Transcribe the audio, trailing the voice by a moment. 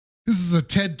This is a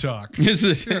TED Talk. This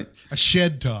is A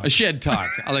shed talk. a shed talk.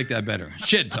 I like that better.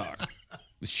 Shed talk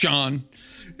with Sean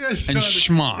Yeah, and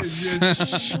Schmoss.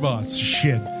 Schmoss.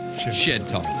 Shed. Shed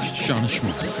talk. Sean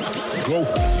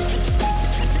Schmoss.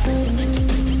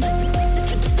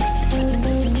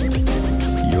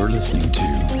 You're listening to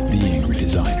The Angry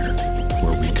Designer,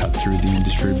 where we cut through the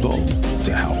industry bull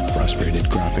to help frustrated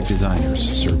graphic designers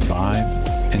survive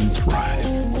and thrive.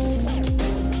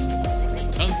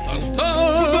 Dun, dun,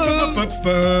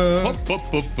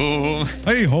 dun.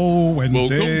 Hey ho,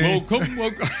 Wednesday. Welcome.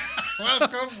 Welcome.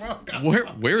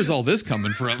 Where's all this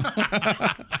coming from?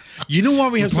 You know why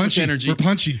we have so much energy? We're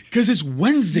punchy. Because it's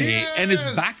Wednesday, Yes. and it's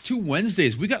back to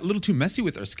Wednesdays. We got a little too messy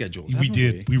with our schedules. We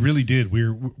did. We really did.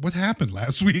 What happened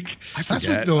last week? I Last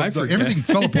forget. week, everything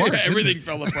fell apart. Everything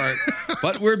fell apart.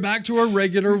 But we're back to our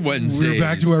regular Wednesdays. We're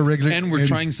back to our regular- And we're and-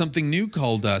 trying something new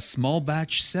called Small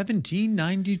Batch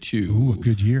 1792. Ooh, a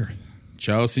good year.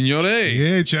 Ciao, signore.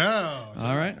 Yeah, ciao.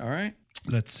 All right.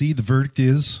 Let's see. The verdict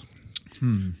is.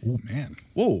 Oh man.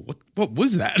 Whoa, what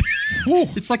was that?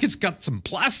 It's like it's got some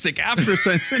plastic after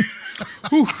sensing.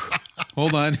 Whew.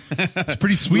 Hold on. It's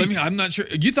pretty sweet. I'm not sure.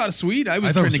 You thought it sweet? I was thought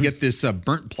it trying was to sweet. get this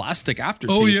burnt plastic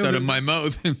aftertaste out of my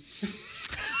mouth.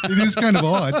 It is kind of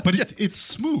odd, but it's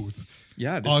smooth.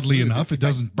 Yeah, it is Oddly smooth. enough, it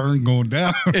doesn't burn going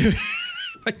down.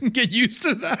 I can get used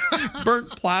to that burnt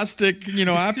plastic,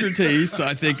 aftertaste.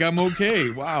 I think I'm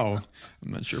okay. Wow.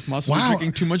 I'm not sure if Moss will be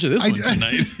drinking too much of this one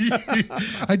tonight.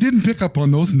 I didn't pick up on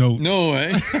those notes. No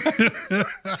way.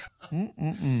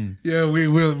 Yeah,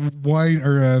 we're wine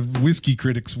or whiskey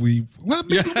critics. Maybe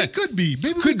we could be.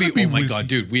 Maybe we could be. Oh my whiskey. God,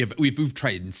 dude, we've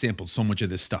tried and sampled so much of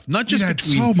this stuff. Not just had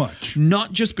between so much.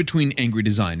 Not just between Angry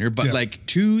Designer, but Yeah. like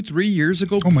 2-3 years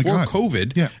ago, Oh my before God.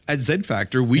 COVID, Yeah. at Z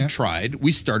Factor, we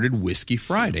started Whiskey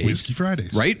Fridays. Whiskey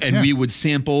Fridays. Right? And Yeah. we would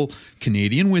sample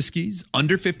Canadian whiskeys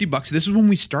under $50. This is when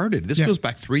we started. This Yeah. goes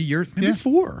back 3 years, maybe Yeah.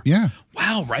 4. Yeah.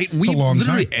 Wow, right? And It's we a long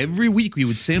literally time. every week we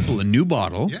would sample a new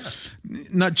bottle. Yeah.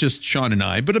 Not just Sean and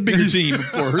I, but a bigger team,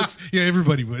 of course. Yeah,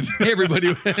 everybody would.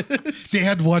 Everybody. They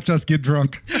had to watch us get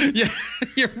drunk. Yeah,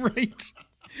 you're right.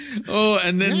 Oh,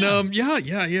 and then Yeah.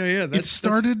 yeah. It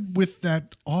started with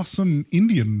that awesome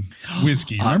Indian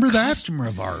whiskey. Remember a that? customer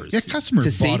of ours. Yeah, customer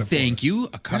to say bought it for thank us. you.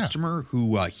 A customer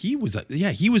who he was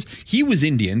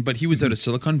Indian, but he was out of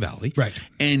Silicon Valley, Right.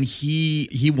 And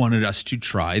he wanted us to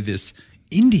try this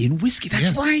Indian whiskey. That's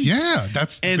Yes. right. Yeah,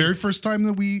 that's the And very first time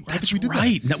that we did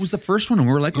right. And that was the first one, and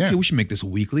we were like, okay, Yeah. we should make this a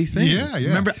weekly thing. Yeah.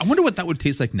 Remember? I wonder what that would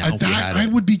taste like now if we had I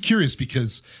it. would be curious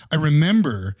because I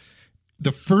remember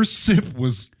the first sip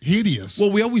was hideous. Well,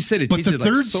 we always said it but tasted the like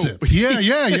third soap. sip,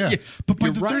 yeah. But by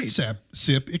You're the right. third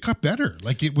sip, it got better.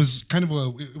 Like it was kind of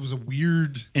it was a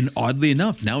weird. And oddly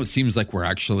enough, now it seems like we're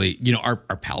actually, our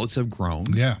palates have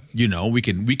grown. Yeah. We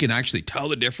can actually tell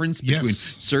the difference between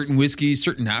Yes. certain whiskeys,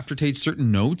 certain aftertastes,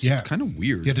 certain notes. Yeah. It's kind of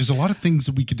weird. Yeah, there's a lot of things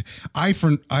that we could. I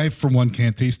for one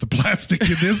can't taste the plastic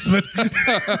in this, but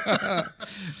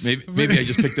Maybe I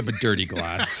just picked up a dirty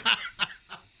glass.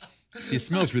 See, it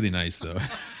smells really nice though.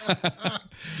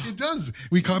 it does.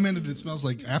 We commented it smells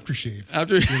like aftershave.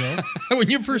 When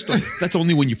you first open, that's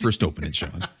only when you first open it,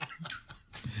 Sean.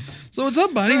 So what's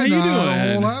up, buddy? How you doing?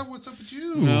 Hola, what's up with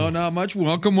you? No, not much.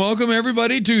 Welcome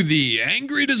everybody to the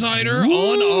Angry Designer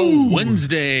on a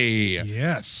Wednesday.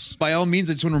 Yes. By all means,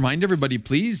 I just want to remind everybody,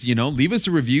 please, leave us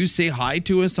a review, say hi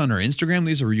to us on our Instagram,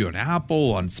 leave us a review on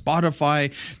Apple, on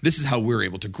Spotify. This is how we're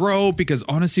able to grow because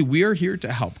honestly, we are here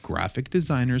to help graphic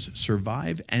designers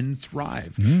survive and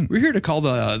thrive. We're here to call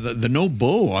the no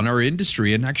bull on our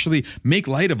industry and actually make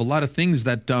light of a lot of things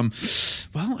that,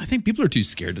 I think people are too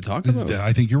scared to talk about.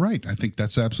 I think you're right. I think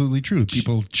that's absolutely true.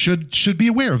 People should be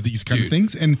aware of these kind of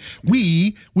things, and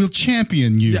we will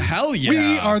champion you. Hell yeah.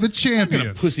 We are the We're champions.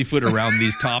 going to pussyfoot around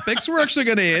these topics. We're actually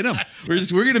going to hit them. We're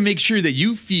going to make sure that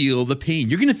you feel the pain.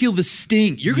 You're going to feel the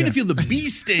sting. You're going to feel the bee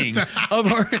sting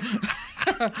of our...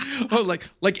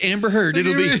 like Amber Heard.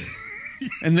 It'll be...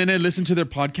 And then I listened to their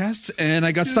podcasts and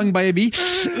I got stung by a bee.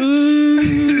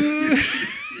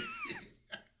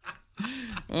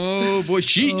 Oh boy,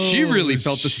 she really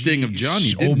felt the sting of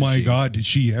Johnny, didn't Oh my she? God, did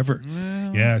she ever?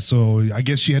 Yeah, so I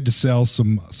guess she had to sell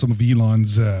some of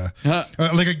Elon's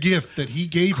like a gift that he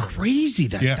gave her. Crazy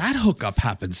that Yes. that hookup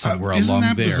happened somewhere Isn't along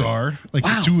that there. bizarre? Like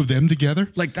Wow. the two of them together.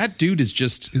 Like that dude is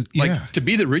just yeah. to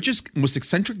be the richest, most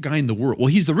eccentric guy in the world. Well,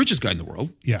 he's the richest guy in the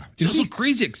world. Yeah. He's Is also he?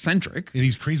 crazy eccentric. And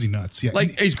he's crazy nuts. Yeah,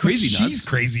 Like, he's crazy But nuts. She's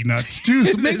crazy nuts too.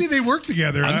 So maybe they work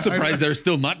together. I'm surprised they're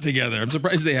still not together. I'm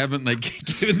surprised they haven't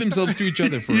given themselves to each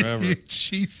other forever.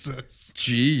 Jesus.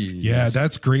 Jeez. Yeah,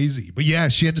 that's crazy. But yeah,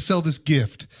 she had to sell this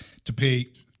gift to pay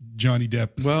Johnny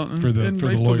Depp Well, for the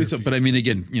lawyer. so. But I mean,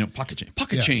 again, pocket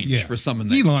change for someone.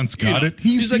 That, Elon's got it.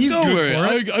 He's like, don't good worry,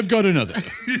 for it. I've got another.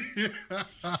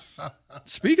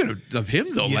 Speaking of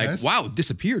him, though, Yes. like, wow,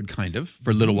 disappeared kind of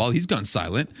for a little while. He's gone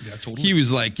silent. Yeah, totally. He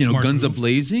was like, Smart guns move.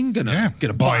 a-blazing, gonna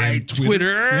buy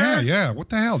Twitter. Yeah. What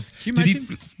the hell? Can you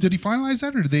Did he finalize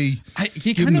that, or did they?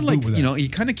 He give kind him of the boot with that? he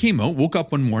kind of came out, woke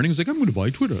up one morning, was like, I'm going to buy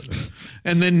Twitter.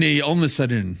 And then all of a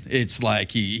sudden, it's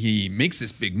like he makes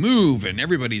this big move and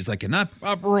everybody's like in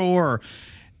uproar.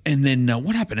 And then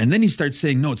what happened? And then he starts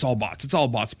saying, no, it's all bots. It's all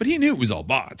bots. But he knew it was all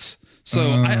bots.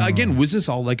 So again, was this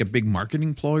all like a big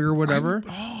marketing ploy or whatever?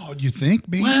 You think?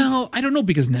 Maybe? Well, I don't know,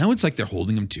 because now it's like they're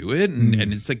holding him to it, and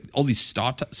it's like all these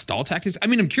stall tactics. I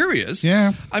mean, I'm curious.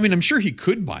 Yeah. I mean, I'm sure he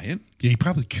could buy it. Yeah, he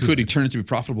probably could. Could he turn it to be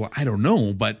profitable? I don't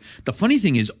know. But the funny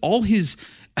thing is,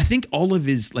 I think all of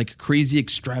his like crazy,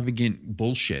 extravagant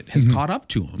bullshit has caught up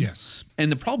to him. Yes.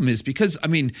 And the problem is because, I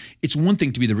mean, it's one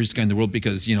thing to be the richest guy in the world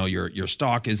because, your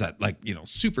stock is at like,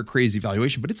 super crazy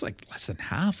valuation, but it's like less than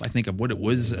half, I think, of what it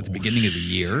was at the beginning of the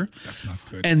year. That's not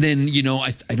good. And then,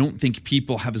 I don't think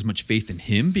people have as much faith in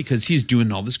him because he's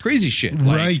doing all this crazy shit.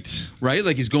 Like, right?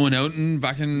 Like he's going out and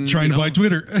fucking Trying to buy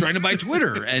Twitter. Trying to buy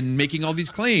Twitter and making all these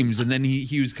claims. And then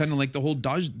he was kind of like the whole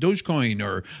Dogecoin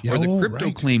or the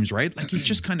crypto claims, right? Like he's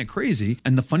just kind of crazy.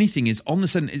 And the funny thing is, all of a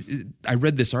sudden, I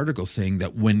read this article saying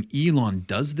that when Elon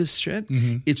does this shit,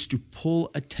 it's to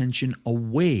pull attention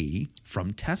away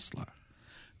from Tesla.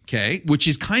 Okay, which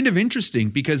is kind of interesting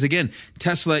because, again,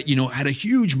 Tesla, had a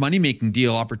huge money-making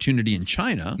deal opportunity in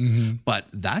China, but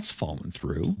that's fallen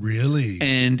through. Really?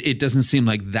 And it doesn't seem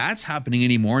like that's happening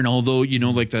anymore. And although,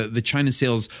 like the China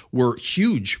sales were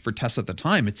huge for Tesla at the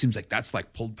time, it seems like that's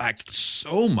like pulled back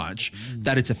so much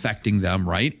that it's affecting them,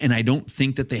 right? And I don't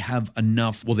think that they have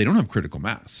enough, they don't have critical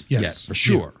mass yet, for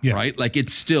sure, right? Like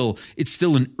it's still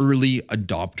an early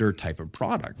adopter type of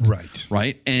product.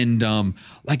 Right? And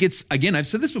again, I've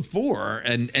said this before,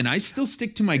 and I still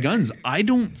stick to my guns. I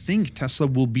don't think Tesla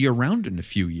will be around in a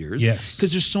few years. Yes.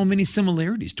 Because there's so many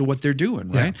similarities to what they're doing,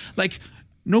 right? Yeah. Like,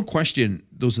 no question,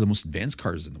 those are the most advanced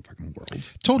cars in the fucking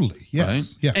world. Totally. Yes.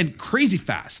 Right? Yeah. And crazy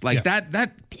fast. Like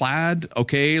that Plaid,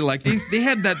 okay? Like they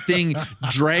had that thing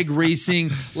drag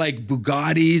racing, like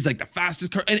Bugattis, like the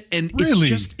fastest car. And really?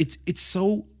 It's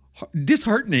so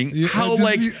disheartening how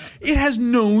it has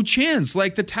no chance.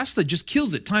 Like the Tesla just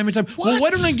kills it time and time. What? Well,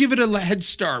 why don't I give it a head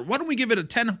start? Why don't we give it a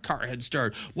 10-car head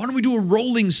start? Why don't we do a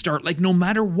rolling start? Like no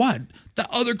matter what, the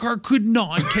other car could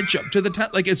not catch up to the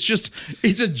Tesla. Like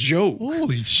it's a joke.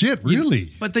 Holy shit,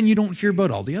 really? But then you don't hear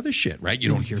about all the other shit, right? You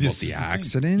don't hear about the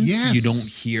accidents. Yes. You don't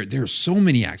hear, there's so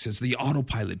many accidents. The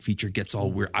autopilot feature gets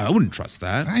all weird. I wouldn't trust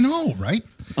that. I know, right?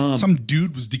 Some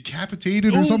dude was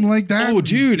decapitated or something like that. Oh,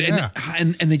 dude. Yeah.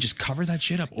 And they just cover that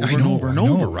shit up over and over and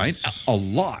over, right? A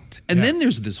lot. And then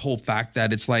there's this whole fact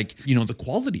that it's like, the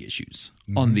quality issues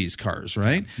on these cars,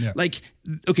 right? Yeah. Like,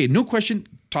 okay, no question,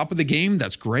 top of the game,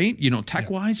 that's great,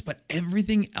 tech-wise, but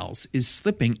everything else is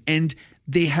slipping and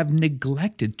they have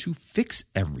neglected to fix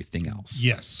everything else.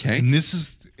 Yes. Okay. And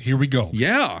here we go.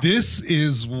 Yeah. This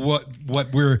is what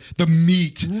we're, the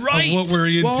meat of what we're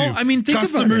into. Well, I mean, think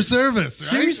customer about it. service,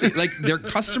 right? Seriously, like their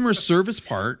customer service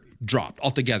part dropped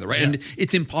altogether, right? Yeah. And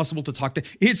it's impossible to talk to.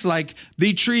 It's like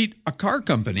they treat a car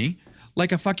company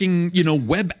like a fucking,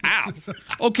 web app.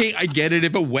 Okay, I get it.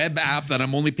 If a web app that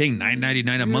I'm only paying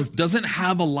 $9.99 a month doesn't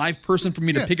have a live person for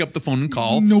me to pick up the phone and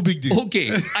call. No big deal.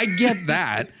 Okay, I get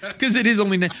that because it is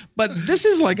only, but this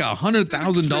is like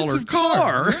 $100,000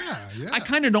 car. Yeah. I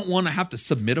kind of don't want to have to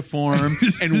submit a form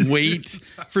and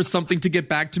wait for something to get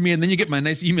back to me. And then you get my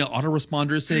nice email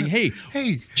autoresponder saying,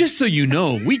 hey, just so you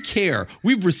know, we care.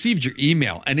 We've received your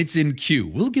email and it's in queue.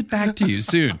 We'll get back to you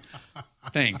soon.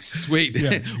 Thanks. Wait,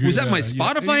 was that my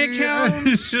Spotify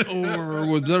account, or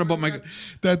was that about my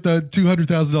the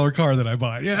 $200,000 car that I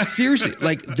bought? Yeah, seriously,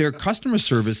 like their customer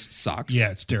service sucks. Yeah,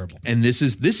 it's terrible. And this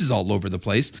is all over the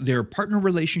place. Their partner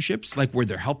relationships, like where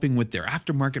they're helping with their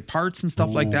aftermarket parts and stuff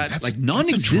like that, like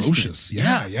non-existent.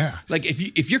 Yeah. Like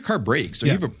if your car breaks, or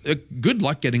you have a good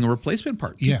luck getting a replacement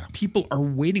part. Yeah, people are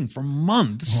waiting for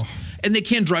months. And they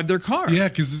can't drive their car. Yeah,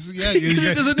 because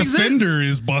it doesn't the exist. fender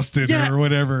is busted or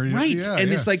whatever. Right. Yeah,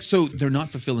 and it's like, so they're not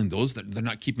fulfilling those. They're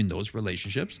not keeping those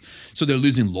relationships. So they're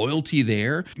losing loyalty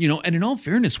there. And in all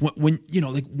fairness, when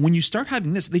you start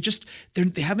having this,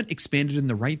 they haven't expanded in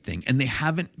the right thing. And they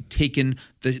haven't taken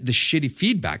the shitty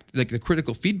feedback, like the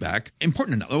critical feedback,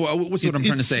 important enough. What's what I'm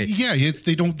trying to say? Yeah,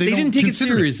 they didn't take it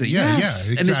seriously. Yeah,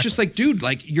 yes. exactly. And it's just like, dude,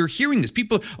 like you're hearing this.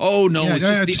 People, it's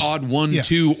just the odd 1,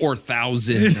 2, or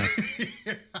 1,000.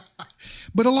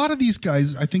 But a lot of these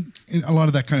guys, I think a lot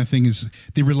of that kind of thing is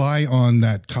they rely on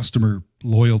that customer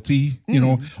loyalty, you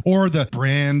know, or the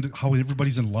brand, how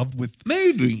everybody's in love with.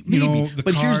 Maybe. The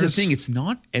But here's the cars. thing. It's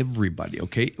not everybody,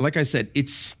 okay? Like I said,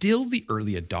 it's still the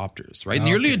early adopters, right? And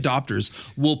the early adopters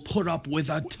will put up with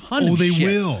a ton of they shit.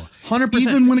 will. 100%.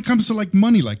 Even when it comes to like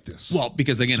money like this. Well,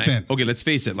 because again, Spend. let's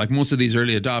face it. Like most of these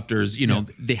early adopters, you know,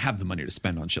 they have the money to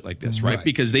spend on shit like this, right? Right.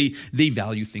 Because they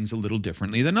value things a little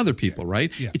differently than other people,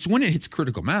 right? Yeah. It's when it hits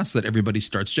critical mass that everybody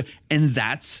starts to, and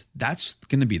that's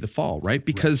going to be the fall, right?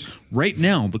 Because right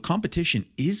now the competition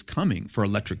is coming for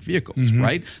electric vehicles,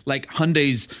 right? Like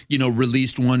Hyundai's, you know,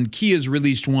 released one, Kia's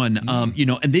released one, you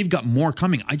know, and they've got more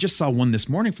coming. I just saw one this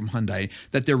morning from Hyundai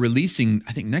that they're releasing,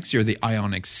 I think next year, the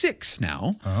Ioniq 6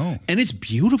 now. Oh. And it's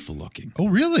beautiful looking. Oh,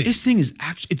 really? This thing is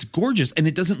actually, it's gorgeous, and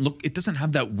it doesn't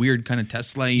have that weird kind of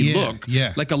Tesla-y look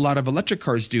like a lot of electric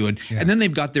cars do. And then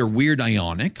they've got their weird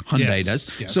Ioniq, Hyundai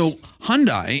does. Yes. So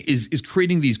Hyundai is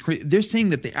creating these, they're saying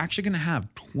that they're actually going to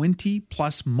have 20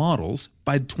 plus models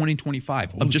by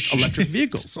 2025 of just electric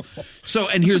vehicles. So,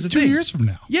 and here's the like 2 thing. years from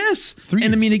now. Yes. 3 And I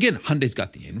years. mean, again, Hyundai's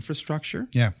got the infrastructure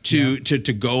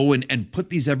to go and put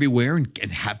these everywhere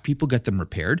and have people get them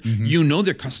repaired. You know,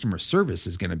 their customer service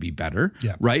is going to be better,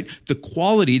 right? The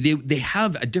quality, they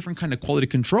have a different kind of quality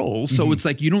control. So it's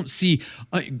like you don't see,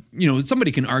 you know,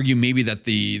 somebody can argue maybe that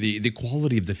the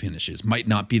quality of the finishes might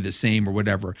not be the same or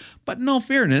whatever. But in all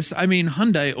fairness, I mean,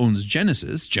 Hyundai owns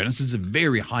Genesis. Genesis is a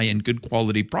very high-end, good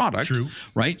quality product. True.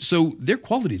 Right? So their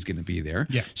quality is going to be there.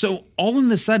 Yeah. So all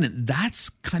of a sudden, that's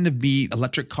kind of the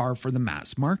electric car for the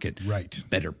mass market. Right.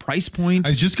 Better price point.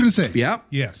 I was just going to say. Yeah.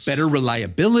 Yes. Better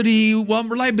reliability. Well,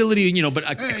 reliability, you know, but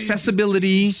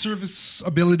accessibility.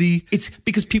 Serviceability. It's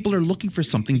because people are looking for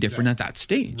something different at that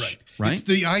stage. Right. It's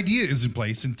the idea is in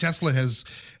place, and Tesla has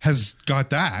got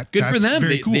that. Good for That's them.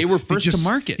 very They- cool. they were first to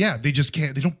market. Yeah, they just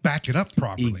can't. They don't back it up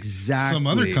properly. Exactly. Some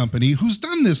other company who's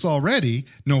done this already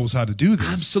knows how to do this.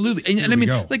 Absolutely. And I we mean,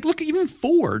 go. like, look at even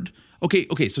Ford. Okay.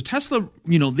 So Tesla,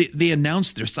 you know, they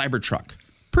announced their Cybertruck.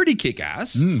 Pretty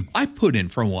kick-ass. I put in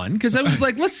for one because I was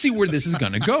like, let's see where this is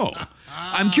going to go.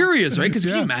 I'm curious, right? Because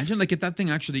can you imagine, like, if that thing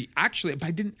actually, but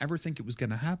I didn't ever think it was going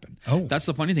to happen. Oh. That's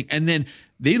the funny thing. And then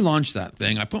they launched that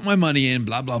thing. I put my money in,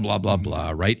 blah, blah, blah, blah,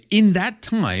 blah, right? In that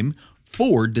time,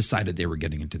 Ford decided they were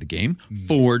getting into the game.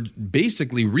 Ford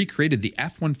basically recreated the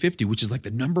F-150, which is like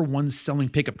the number one selling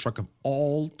pickup truck of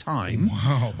all time.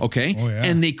 Wow. Okay. Oh, yeah.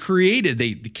 And they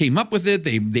came up with it,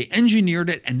 they engineered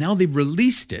it, and now they've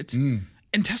released it.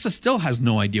 And Tesla still has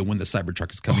no idea when the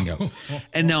Cybertruck is coming out.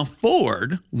 And now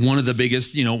Ford, one of the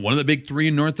biggest, you know, one of the big three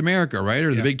in North America, right?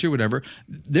 Or the big two, whatever,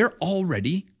 they're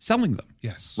already selling them.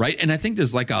 Yes. Right. And I think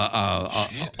there's like a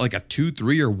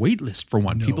 2-3 year wait list for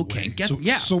one. People can't get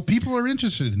So people are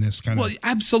interested in this kind Well, of.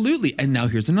 absolutely. And now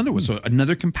here's another one. So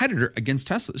another competitor against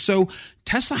Tesla. So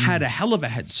Tesla had a hell of a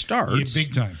head start. Yeah,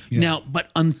 big time. Yeah. Now,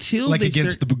 but until like they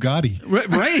against the Bugatti.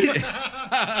 Right.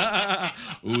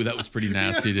 Ooh, that was pretty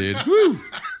nasty, dude. Woo.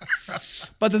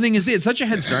 But the thing is, they had such a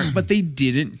head start, but they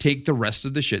didn't take the rest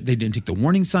of the shit. They didn't take the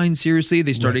warning signs seriously.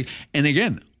 They started, and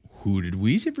again, who did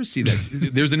we ever see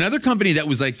that? There's another company that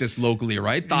was like this locally,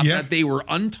 right? Thought that they were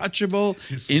untouchable.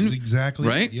 Exactly.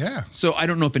 Right? Yeah. So I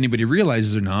don't know if anybody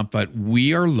realizes or not, but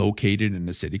we are located in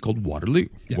a city called Waterloo.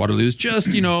 Yeah. Waterloo is just,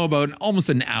 you know, about almost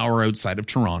an hour outside of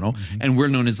Toronto. And we're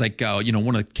known as like, you know,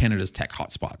 one of Canada's tech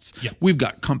hotspots. Yep. We've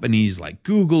got companies like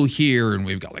Google here, and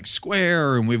we've got like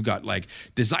Square, and we've got like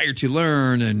Desire to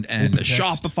Learn and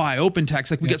Shopify,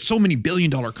 OpenText. Like we got so many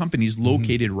billion-dollar companies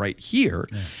located right here.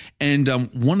 Yeah. And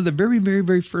one of the very, very,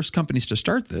 very first companies to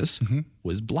start this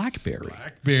was Blackberry.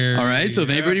 Blackberry. All right. So if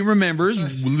anybody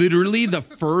remembers, literally the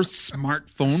first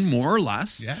smartphone, more or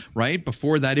less, right?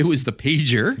 Before that, it was the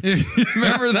pager.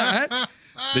 Remember that?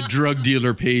 The drug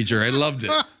dealer pager. I loved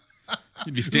it.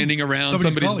 You'd be standing around,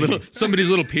 somebody's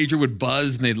little pager would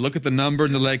buzz, and they'd look at the number,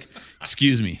 and they're like,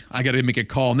 "Excuse me, I got to make a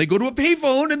call." And they go to a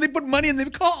payphone, and they put money, and they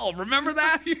call. Remember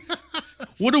that?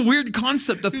 What a weird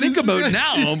concept to think about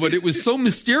now, but it was so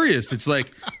mysterious. It's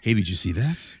like, hey, did you see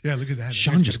that? Yeah, look at that.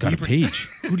 Sean just got a page.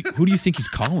 Who do you think he's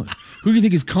calling? Who do you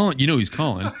think he's calling? You know he's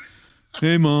calling.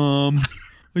 Hey, Mom,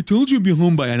 I told you I'd be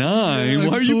home by 9.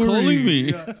 Why are you calling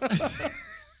me? Yeah.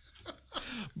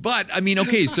 But, I mean,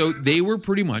 okay, so they were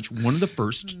pretty much one of the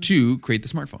first to create the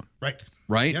smartphone.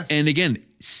 Right? Yes. And again,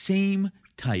 same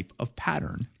type of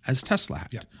pattern as Tesla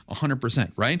had. Yeah.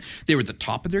 100%, right? They were at the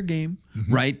top of their game.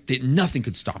 right? Nothing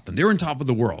could stop them. They're on top of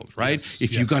the world, right?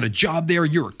 If you got a job there,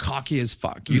 you were cocky as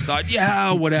fuck. You thought,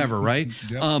 yeah, whatever, right?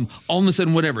 All of a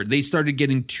sudden, whatever. They started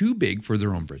getting too big for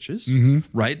their own britches,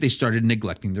 right? They started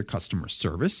neglecting their customer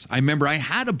service. I remember I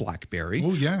had a BlackBerry.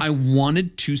 Oh, yeah. I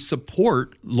wanted to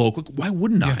support local. Why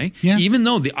wouldn't I? Yeah. Even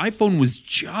though the iPhone was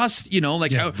just,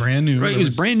 like brand new. Right? It was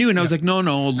brand new. And I was like, no,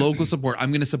 local support.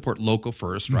 I'm going to support local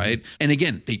first, right? And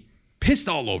again, they pissed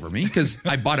all over me because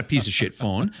I bought a piece of shit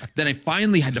phone. Then I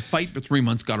finally had to fight for 3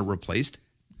 months, got it replaced.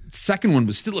 Second one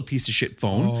was still a piece of shit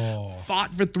phone.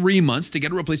 Fought for 3 months to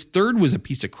get it replaced. Third was a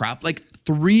piece of crap. Like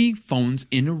 3 phones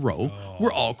in a row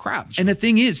were all crap. And the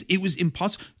thing is, it was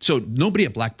impossible. So nobody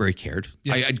at BlackBerry cared.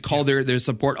 I'd call their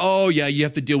support. Oh, yeah, you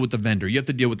have to deal with the vendor. You have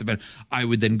to deal with the vendor. I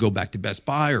would then go back to Best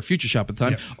Buy or Future Shop at the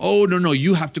time. Oh, no,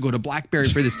 you have to go to BlackBerry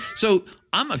for this. So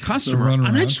I'm a customer and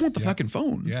I just want the fucking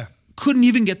phone. Yeah. Couldn't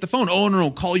even get the phone. Oh, no,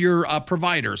 call your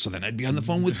provider. So then I'd be on the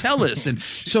phone with TELUS. And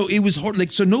so it was hard.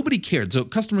 So nobody cared. So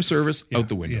customer service out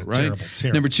the window, right?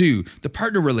 Terrible. Number 2, the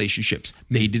partner relationships.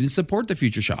 They didn't support the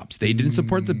Future Shops. They didn't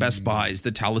support the Best Buys,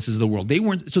 the TELUSes of the world. They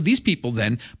weren't. So these people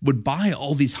then would buy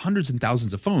all these hundreds and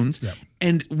thousands of phones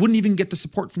and wouldn't even get the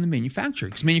support from the manufacturer.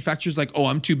 Because manufacturer's like, oh,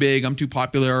 I'm too big. I'm too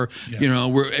popular.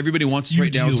 Everybody wants us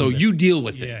right now. So you deal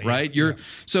with it, right?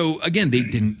 So again, they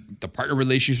didn't. The partner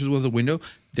relationships was a window.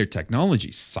 Their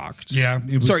technology sucked. Yeah.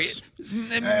 It was,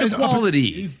 the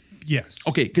quality. Yes.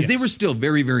 Okay, because they were still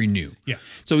very, very new. Yeah.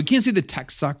 So we can't say the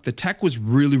tech sucked. The tech was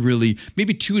really, really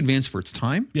maybe too advanced for its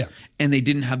time. Yeah. And they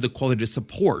didn't have the quality to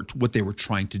support what they were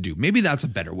trying to do. Maybe that's a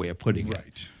better way of putting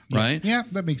it. Right? Yeah,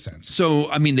 that makes sense.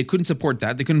 So, I mean, they couldn't support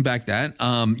that. They couldn't back that.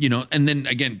 And then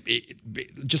again,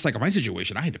 just like in my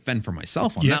situation, I had to fend for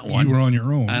myself on that one. You were on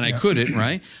your own. And I couldn't,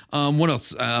 right? What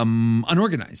else?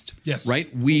 Unorganized. Yes.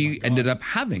 Right? We ended up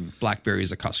having BlackBerry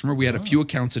as a customer. We had a few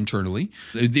accounts internally.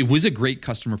 It was a great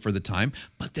customer for the time,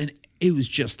 but then it was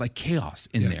just like chaos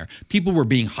in there. People were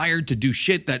being hired to do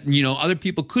shit that, other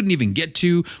people couldn't even get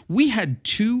to. We had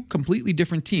 2 completely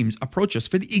different teams approach us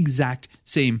for the exact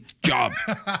same job.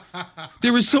 They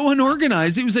were so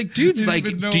unorganized. It was like, dudes, like,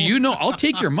 do you know, I'll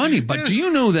take your money, but do you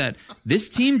know that this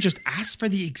team just asked for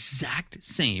the exact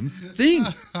same thing?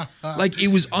 Like, it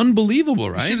was unbelievable,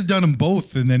 right? You should have done them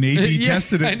both and then A/B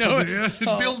tested it. I know.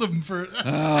 So build them for...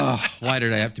 Why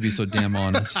did I have to be so damn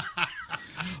honest?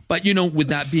 But, with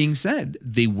that being said,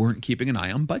 they weren't keeping an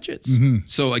eye on budgets.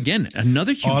 So, again,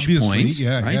 another huge point,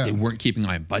 right? They weren't keeping an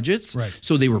eye on budgets. Right.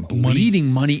 So they were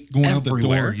bleeding money going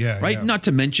everywhere, out the door. right? Not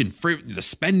to mention the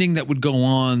spending that would go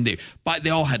on. They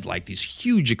all had like these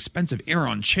huge, expensive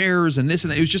Aeron chairs and this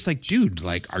and that. It was just like, dude,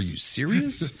 like, are you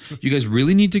serious? You guys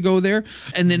really need to go there?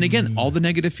 And then again, all the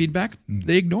negative feedback,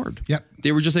 they ignored. Yep.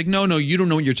 They were just like, no, you don't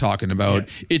know what you're talking about.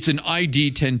 It's an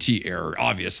ID 10T error,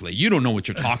 obviously. You don't know what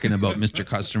you're talking about, Mr.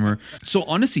 Customer. So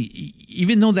honestly,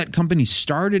 even though that company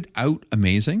started out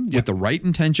amazing with the right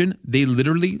intention, they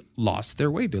literally lost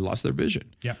their way. They lost their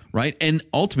vision. Yeah. Right. And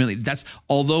ultimately,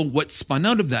 although what spun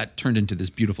out of that turned into this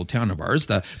beautiful town of ours,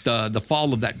 the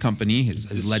fall of that company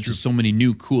has led to so many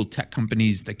new cool tech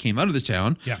companies that came out of the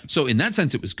town. Yeah. So in that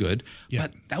sense, it was good. Yeah.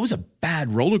 But that was a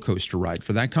bad roller coaster ride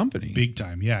for that company. Big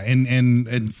time. Yeah.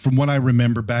 And from what I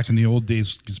remember back in the old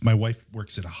days, because my wife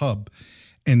works at a hub,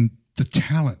 and the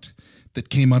talent that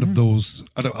came out of those,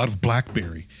 out of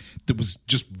BlackBerry, that was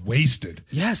just wasted.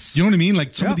 Yes. You know what I mean?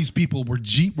 Like some of these people were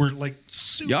like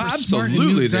super smart. And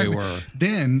Absolutely knew exactly. they were.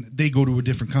 Then they go to a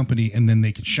different company and then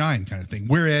they can shine kind of thing.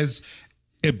 Whereas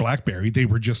at BlackBerry, they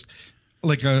were just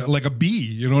like a bee.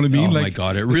 You know what I mean? Oh like, my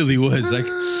God, it really was. Like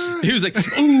he was like,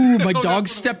 "Ooh, my dog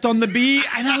stepped on the bee."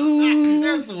 I know.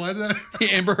 That's the one.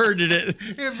 Amber Heard did it.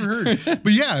 Amber Heard.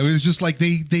 But yeah, it was just like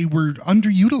they were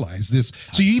underutilized.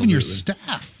 So even your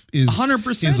staff is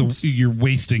 100%. You're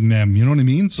wasting them. You know what I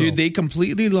mean? So, dude, they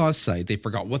completely lost sight. They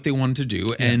forgot what they wanted to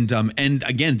do, and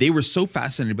again, they were so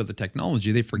fascinated about the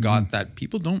technology, they forgot that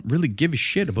people don't really give a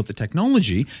shit about the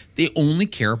technology. They only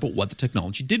care about what the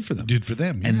technology did for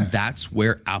them. And that's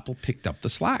where Apple picked up the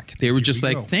slack. They were just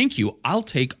like, "Thank you, I'll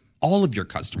take all of your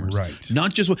customers." Right.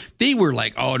 Not just what they were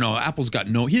like, "Oh no, Apple's got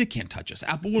he can't touch us."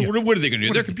 Apple, what are they going to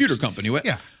do? They're a computer company. What?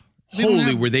 Yeah.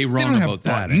 Holy, were they wrong about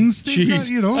that? Jeez,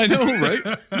 I know,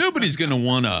 right? Nobody's going to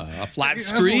want a flat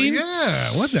screen.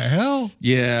 Yeah, what the hell?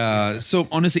 Yeah. So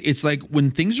honestly, it's like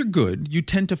when things are good, you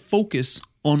tend to focus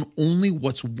on only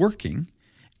what's working,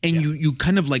 and you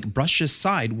kind of like brush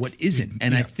aside what isn't.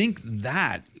 And I think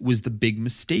that was the big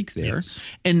mistake there. Yes.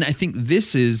 And I think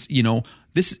this is,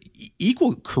 this is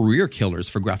equal career killers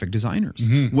for graphic designers.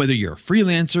 Whether you're a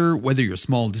freelancer, whether you're a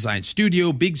small design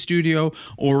studio, big studio,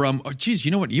 or geez,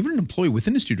 you know what? Even an employee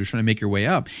within a studio trying to make your way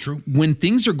up. True. When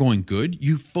things are going good,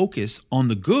 you focus on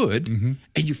the good and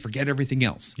you forget everything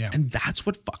else. Yeah. And that's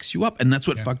what fucks you up. And that's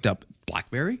what fucked up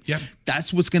Blackberry. Yeah.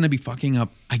 That's what's going to be fucking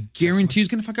up. I guarantee it's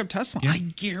going to fuck up Tesla. Yeah. I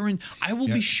guarantee. I will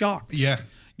be shocked. Yeah.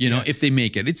 You know, if they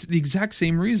make it, it's the exact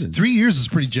same reason. 3 years is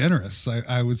pretty generous,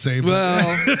 I would say. But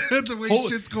Well, the way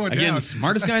shit's going again, down. the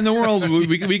smartest guy in the world.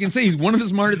 We can say he's one of the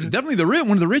smartest, definitely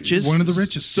one of the richest. One of the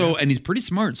richest. So, and he's pretty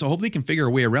smart. So hopefully he can figure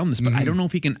a way around this. But I don't know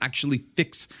if he can actually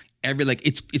fix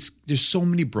it's it's. There's so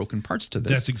many broken parts to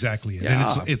this. That's exactly it.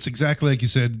 Yeah. And it's exactly like you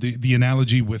said. The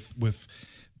analogy with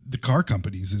the car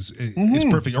companies is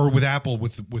perfect, or with Apple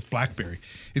with BlackBerry.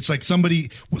 It's like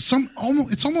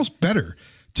it's almost better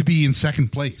to be in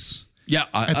second place. Yeah,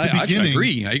 At the I beginning,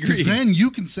 agree. I agree. Because then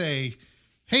you can say,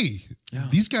 "Hey,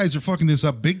 these guys are fucking this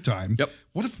up big time. Yep.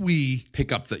 What if we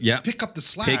pick up the slack, pick up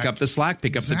the slack,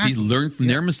 Exactly. Learn from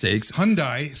their mistakes."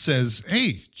 Hyundai says,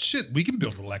 "Hey, shit, we can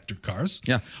build electric cars."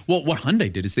 Yeah. Well, what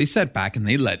Hyundai did is they sat back and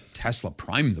they let Tesla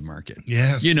prime the market.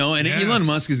 Yes. You know, and Elon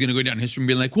Musk is going to go down history and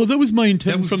be like, well, that was my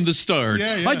intent from the start.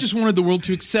 Yeah. I just wanted the world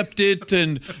to accept it.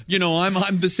 And, you know,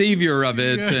 I'm the savior of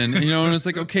it. Yeah. And, you know, and it's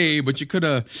like, okay, but you could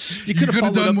have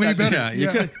followed done up way that, better.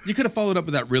 Yeah, you could have followed up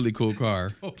with that really cool car.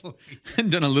 Totally. And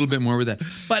done a little bit more with that.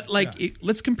 But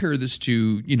let's compare this to,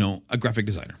 you know, a graphic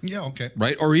designer. Yeah, okay.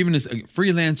 Right? Or even as a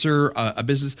freelancer, a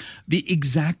business, the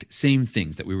exact same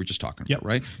things that we were just talking about,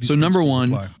 right? So number one,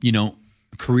 apply. you know,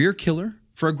 career killer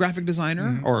for a graphic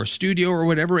designer or a studio or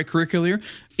whatever, a career killer,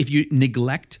 if you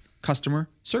neglect customer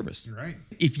service. Right.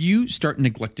 If you start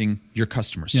neglecting your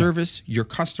customer service, your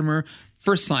customer,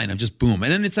 first sign of just boom.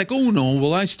 And then it's like, oh no,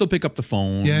 well, I still pick up the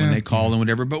phone when they call and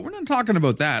whatever. But we're not talking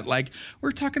about that. Like,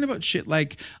 we're talking about shit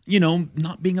like, you know,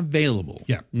 not being available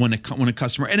when a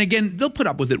customer, and again, they'll put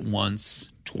up with it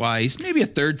once, twice, maybe a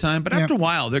third time, but after a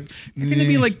while, they're going to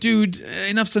be like, dude,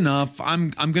 enough's enough. I'm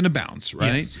going to bounce,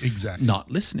 right? Yes, exactly. Not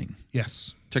listening.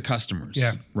 Yes. To customers,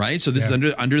 Yeah. right? So this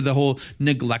is under the whole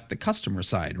neglect the customer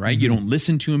side, right? You don't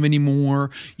listen to them anymore.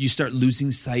 You start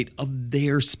losing sight of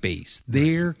their space,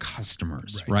 their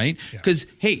customers, right? Because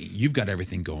hey, you've got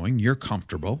everything going, you're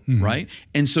comfortable, right?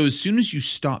 And so as soon as you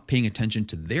stop paying attention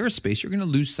to their space, you're going to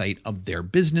lose sight of their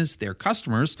business, their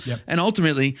customers, and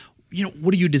ultimately, you know,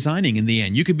 what are you designing in the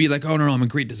end? You could be like, oh, no, I'm a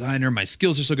great designer. My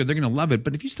skills are so good. They're going to love it.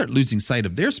 But if you start losing sight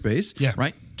of their space,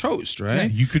 right? Toast, right? Yeah,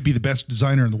 you could be the best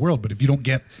designer in the world, but if you don't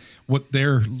get what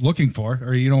they're looking for,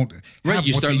 or you don't have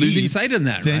you what start they losing need, sight in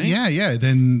that, then, right?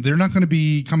 then they're not going to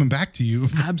be coming back to you.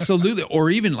 Absolutely. Or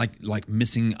even like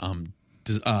missing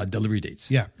delivery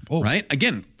dates. Yeah. Oh. Right?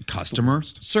 Again, customer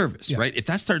service, right? If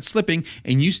that starts slipping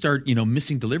and you start, you know,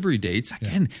 missing delivery dates,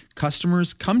 again,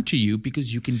 customers come to you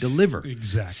because you can deliver.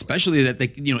 Exactly. Especially that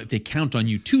they, you know, if they count on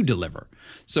you to deliver.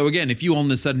 So again, if you all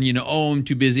of a sudden, you know, oh, I'm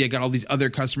too busy, I got all these other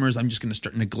customers, I'm just going to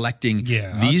start neglecting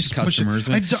these customers.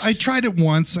 I tried it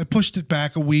once. I pushed it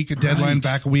back a week, a deadline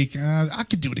back a week. I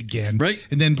could do it again. Right.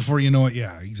 And then before you know it,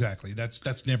 exactly.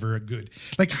 That's never a good.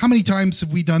 Like, how many times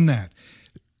have we done that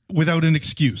without an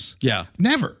excuse? Yeah.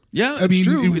 Never. Yeah, I mean,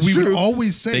 true. we would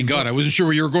always say. Thank God, I wasn't sure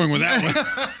where you were going with that one.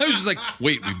 I was just like,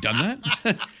 wait, we've done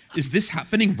that? Is this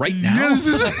happening right now? Yeah, this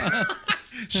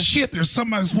is, shit, there's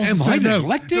something I'm supposed to say. Am I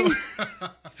neglecting?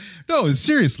 No,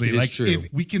 seriously. Like, true.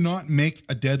 if we cannot make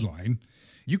a deadline,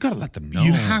 You got to let them know.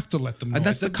 you have to let them know. And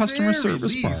that's at the customer very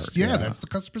service part. Yeah, that's the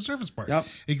customer service part. Yep.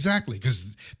 Exactly.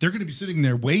 Because they're going to be sitting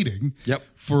there waiting Yep.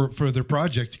 for their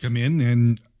project to come in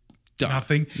and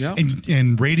nothing. Yep.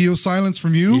 And radio silence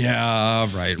from you. Yeah,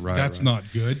 right. That's not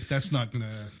good. That's not going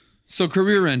to. So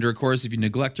career ender, of course, if you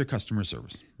neglect your customer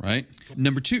service, right?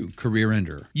 Number 2, career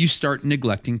ender. You start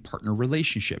neglecting partner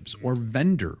relationships or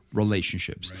vendor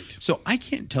relationships. Right. So I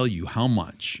can't tell you how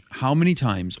many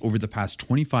times over the past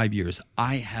 25 years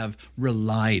I have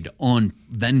relied on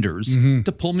vendors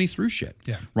to pull me through shit.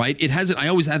 Yeah. Right? I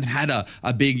always haven't had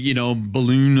a big, you know,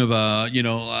 balloon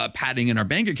of padding in our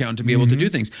bank account to be able to do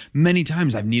things. Many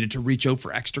times I've needed to reach out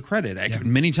for extra credit.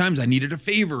 Many times I needed a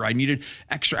favor. I needed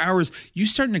extra hours. You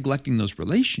start neglecting those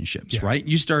relationships, right?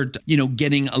 You start, you know,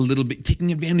 getting a little bit,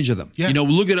 taking advantage of them. Yeah. You know,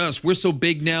 look at us. We're so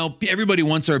big now. Everybody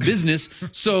wants our business.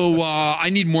 So I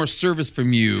need more service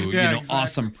from you. Exactly.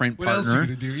 Awesome print what partner. What else are you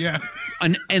going to do? Yeah.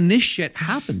 And this shit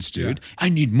happens, dude. I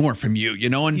need more from you, you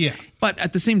know? But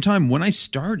at the same time, when I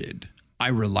started, I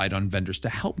relied on vendors to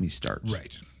help me start.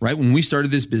 Right. When we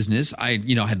started this business, I,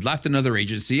 had left another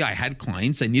agency. I had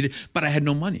clients but I had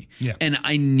no money. Yeah. And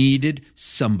I needed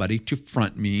somebody to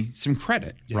front me some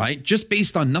credit, right? Just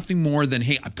based on nothing more than,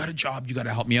 hey, I've got a job. You got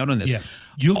to help me out on this. Yeah.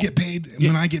 You'll get paid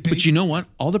when I get paid. But you know what?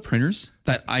 All the printers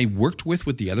that I worked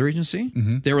with the other agency,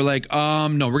 they were like,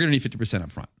 no, we're going to need 50%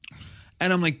 up front.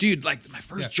 And I'm like, dude, like my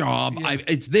first job,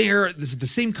 it's there. This is the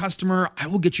same customer. I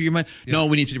will get you your money. Yeah. No,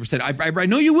 we need 50%. I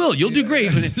know you will. You'll do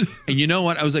great. And you know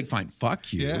what? I was like, fine,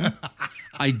 fuck you. Yeah.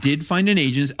 I did find an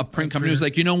agent, a print company was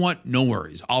like, you know what? No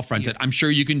worries. I'll front it. I'm sure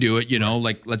you can do it.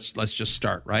 Like let's just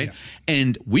start. Right. Yeah.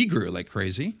 And we grew like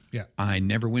crazy. Yeah. I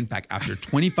never went back after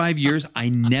 25 years. I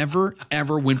never,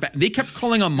 ever went back. They kept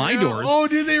calling on my doors. Oh,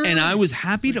 did they really? And I was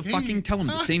happy to fucking tell them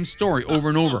the same story over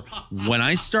and over. When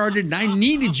I started and I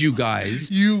needed you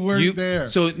guys. You weren't there.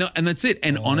 So no, and that's it.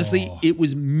 And honestly, it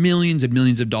was millions and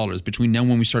millions of dollars between now and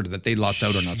when we started that they lost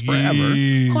out on us forever.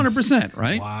 100%,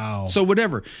 right? Wow. So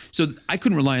whatever. So I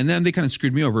couldn't rely on them. They kind of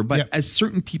screwed me over. But as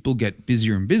certain people get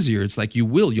busier and busier, it's like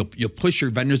you'll push your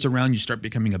vendors around. You start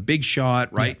becoming a big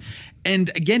shot, right? Yeah.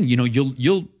 And again,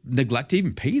 you'll neglect to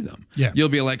even pay them. Yeah. You'll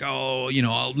be like, I'll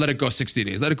let it go 60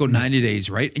 days, let it go 90 days,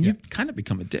 right? And you kind of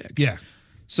become a dick. Yeah.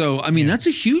 So, I mean, that's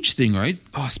a huge thing, right?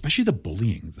 Oh, especially the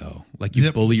bullying, though. Like you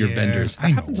bully your vendors.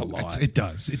 That happens a lot. It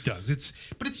does.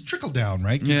 But it's trickle down,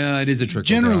 right? Yeah, it is a trickle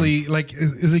generally, down. like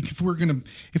if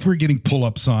we're getting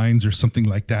pull-up signs or something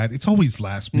like that, it's always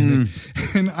last minute.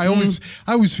 And I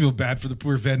always feel bad for the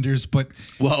poor vendors, but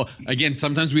well, again,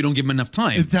 sometimes we don't give them enough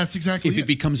time. That's exactly if it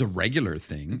becomes a regular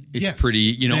thing, it's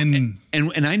pretty,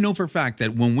 and I know for a fact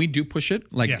that when we do push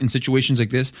it, like in situations like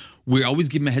this, we always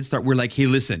give them a head start. We're like, hey,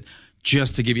 listen,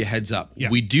 just to give you a heads up,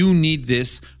 we do need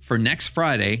this for next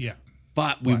Friday,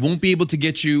 but we won't be able to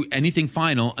get you anything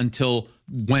final until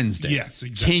Wednesday. Yes,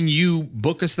 exactly. Can you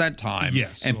book us that time?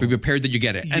 Yes. And be prepared that you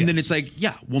get it. And then it's like,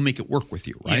 we'll make it work with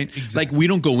you, right? Yeah, exactly. Like we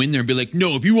don't go in there and be like,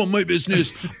 no, if you want my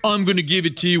business, I'm going to give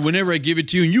it to you whenever I give it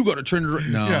to you and you got to turn it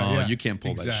around. No, you can't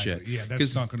pull that shit. Yeah,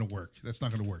 that's not going to work. That's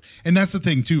not going to work. And that's the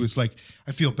thing too. It's like,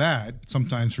 I feel bad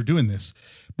sometimes for doing this,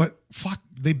 but fuck,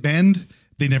 they bend.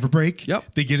 They never break.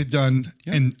 Yep. They get it done.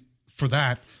 Yep. And for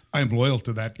that, I'm loyal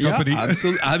to that company. Yeah,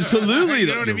 absolutely. You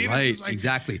know what I mean? Right, like,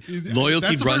 exactly. Loyalty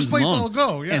that's the runs first place long. I'll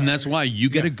go. Yeah. And that's why you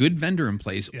get a good vendor in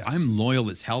place. Yes. I'm loyal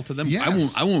as hell to them.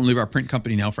 Yes. I won't leave our print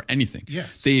company now for anything.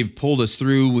 Yes. They've pulled us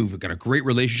through. We've got a great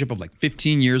relationship of like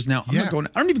 15 years now. I'm not going,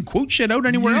 I don't even quote shit out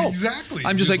anywhere else. Exactly.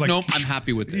 I'm just like, nope, I'm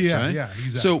happy with this. Right? Yeah,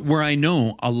 exactly. So where I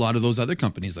know a lot of those other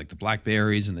companies like the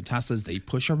Blackberries and the Teslas, they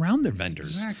push around their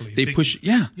vendors. Exactly. They push,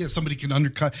 Yeah, somebody can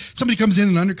undercut. Somebody comes in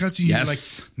and undercuts you.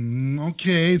 Yes. You're like,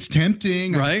 okay, it's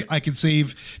tempting. Right. I can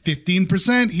save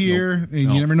 15% here, and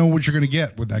you never know what you're going to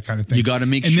get with that kind of thing. You got to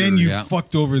make and sure. then you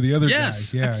fucked over the other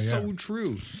yes, guy. Yeah, that's so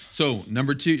true. So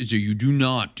number 2 is you do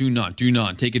not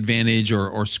take advantage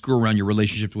or screw around your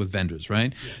relationships with vendors,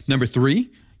 right? Yes. Number 3,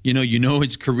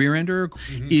 it's career ender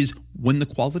is when the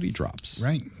quality drops.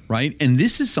 Right. And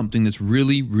this is something that's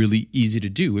really, really easy to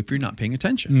do if you're not paying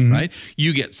attention, right?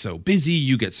 You get so busy,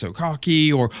 you get so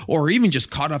cocky or even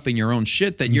just caught up in your own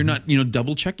shit that you're not,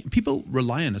 double checking. People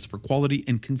rely on us for quality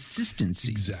and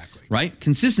consistency. Exactly. Right?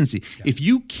 Consistency. Yeah. If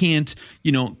you can't,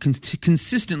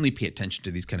 consistently pay attention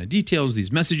to these kind of details,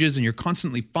 these messages, and you're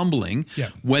constantly fumbling,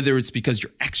 whether it's because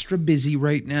you're extra busy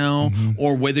right now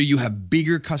or whether you have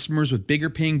bigger customers with bigger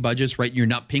paying budgets, right? You're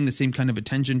not paying the same kind of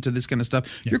attention to this kind of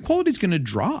stuff. Your quality is going to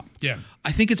drop. Yeah.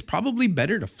 I think it's probably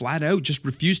better to flat out just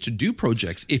refuse to do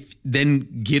projects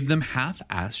then give them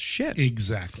half-ass shit.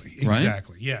 Exactly. Right?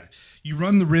 Yeah. You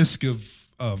run the risk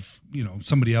of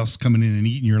somebody else coming in and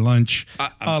eating your lunch,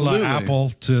 a la Apple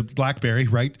to Blackberry,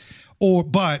 right?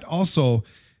 But also,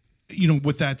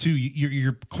 with that too,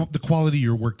 the quality of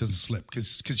your work doesn't slip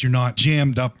because you're not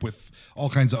jammed up with all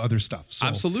kinds of other stuff. So,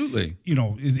 absolutely.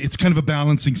 It's kind of a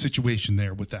balancing situation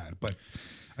there with that. But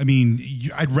I mean,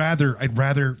 I'd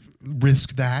rather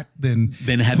risk that than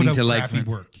having put out to crappy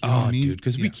work. You know what I mean? Dude,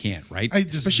 because we can't, right?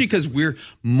 Especially because we're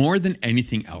more than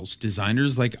anything else.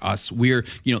 Designers like us, we're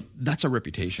that's our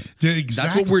reputation. Exactly.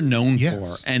 That's what we're known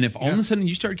for. And if all of a sudden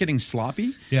you start getting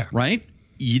sloppy, right?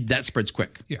 That spreads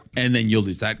quick. Yeah. And then you'll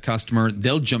lose that customer.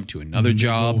 They'll jump to another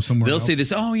job. They'll say this,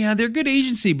 they're a good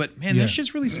agency, but man, their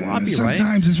shit's really sloppy, right?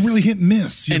 Sometimes it's really hit and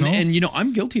miss, and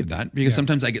I'm guilty of that because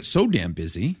sometimes I get so damn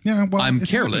busy. Yeah, well, I'm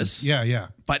careless. Yeah.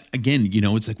 But again,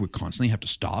 it's like we constantly have to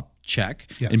stop, check,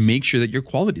 and make sure that your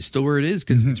quality is still where it is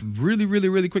because it's really, really,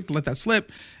 really quick to let that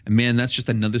slip. And man, that's just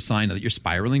another sign that you're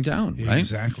spiraling down, right?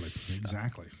 Exactly.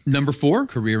 Number 4,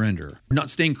 career ender. Not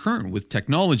staying current with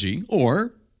technology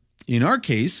or, in our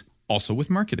case, also with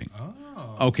marketing.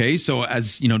 Okay, so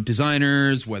as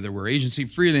designers, whether we're agency,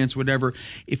 freelance, whatever,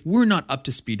 if we're not up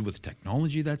to speed with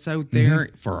technology that's out there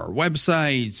for our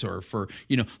websites or for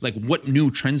like what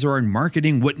new trends there are in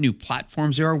marketing, what new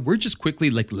platforms there are, we're just quickly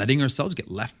like letting ourselves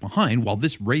get left behind while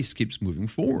this race keeps moving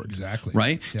forward. Exactly.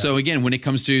 Right. Yeah. So again, when it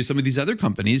comes to some of these other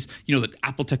companies, that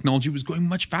Apple technology was going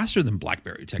much faster than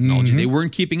BlackBerry technology. They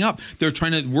weren't keeping up. They're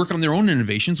trying to work on their own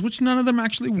innovations, which none of them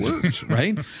actually worked.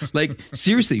 Right. Like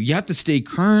seriously, you have to stay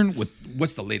current with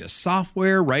what's the latest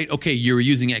software, right? Okay, you were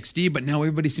using XD, but now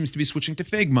everybody seems to be switching to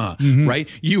Figma, right?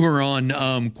 You were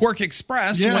on Quark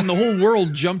Express when the whole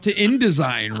world jumped to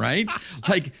InDesign, right?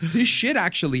 Like this shit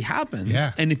actually happens.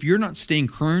 Yeah. And if you're not staying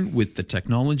current with the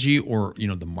technology or,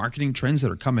 the marketing trends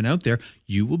that are coming out there,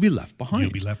 you will be left behind.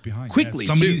 You'll be left behind. Quickly,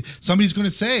 somebody's going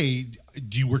to say,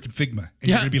 do you work in Figma? And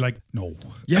you're going to be like, no.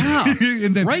 Yeah.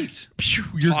 And then, right.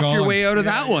 You're Talk gone. your way out of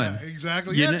that one. Yeah,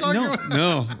 exactly.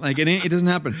 No. Like it doesn't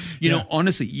happen.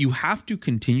 Honestly, you have to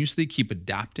continuously keep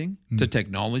adapting to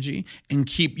technology and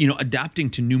keep, adapting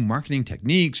to new marketing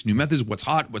techniques, new methods, what's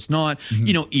hot, what's not.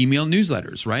 Email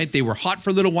newsletters, right? They were hot for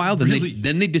a little while, then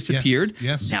they disappeared.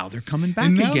 Yes. Now they're coming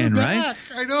back again, right?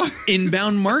 I know.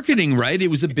 Inbound marketing, right? It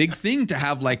was a big thing to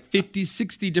have like 50,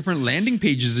 60 different landing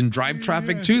pages and drive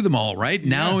traffic to them all, right?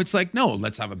 Now it's like, no,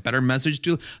 let's have a better message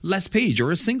to less page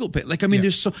or a single page. Like, I mean,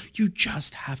 you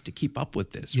just have to keep up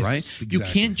with this, right? Exactly. You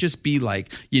can't just be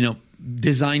like,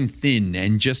 design thin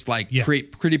and just like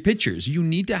create pretty pictures. You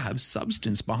need to have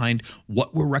substance behind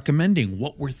what we're recommending,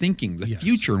 what we're thinking, the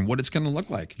future, and what it's going to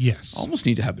look like. Yes. Almost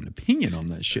need to have an opinion on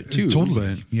that shit too.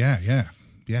 Totally. But,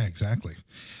 yeah, exactly.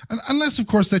 Unless, of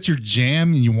course, that's your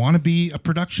jam and you want to be a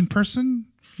production person.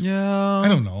 Yeah. I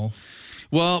don't know.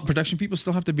 Well, production people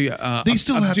still have to be they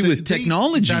still have to with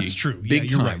technology. That's true.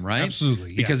 Big you're time, right?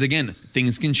 Absolutely. Yeah. Because again,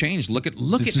 things can change. Look at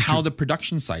how the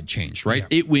production side changed, right?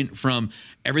 Yeah. It went from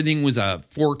everything was a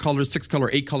 4-color,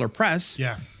 6-color, 8-color press.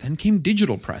 Yeah. Then came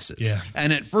digital presses. Yeah.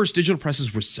 And at first, digital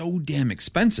presses were so damn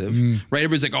expensive, right?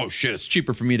 Everybody's like, oh shit, it's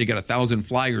cheaper for me to get 1,000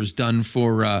 flyers done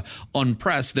for on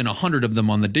press than 100 of them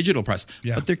on the digital press.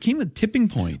 Yeah. But there came a tipping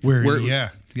point where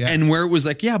and where it was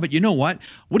like, yeah, but you know what?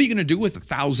 What are you going to do with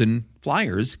 1,000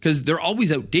 flyers? Because they're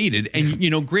always outdated. And,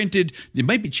 granted, it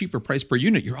might be cheaper price per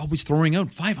unit. You're always throwing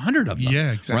out 500 of them.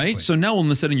 Yeah, exactly. Right? So now all of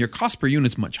a sudden your cost per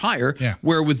unit is much higher. Yeah.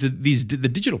 Where with the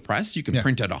digital press, you can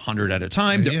print out 100 at a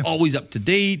time. They're always up to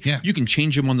date. Yeah. You can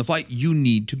change them on the fly. You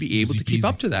need to be able to keep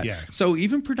up to that. Yeah. So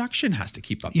even production has to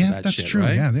keep up to that that's shit, true.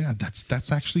 right? Yeah,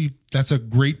 that's a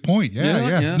great point.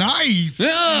 Yeah. Nice.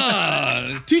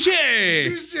 Yeah. Touche.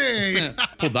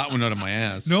 Pulled that one out of my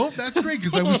ass. No, that's great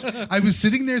because I was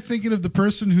sitting there thinking of the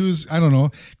person who's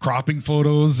cropping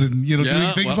photos and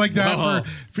doing things like that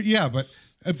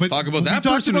but talk about that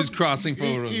person who's crossing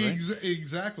photos, right?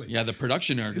 Exactly. Yeah, the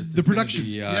production artist. The production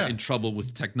in trouble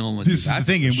with technology. This is the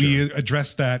thing, and we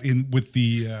addressed that with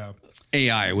the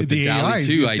AI, with the DALL-E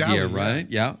 2 idea, right?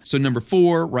 Yeah. So number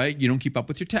 4, right? You don't keep up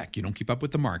with your tech. You don't keep up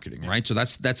with the marketing, right? So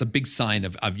that's a big sign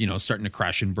of starting to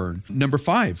crash and burn. Number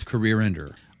 5, career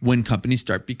ender. When companies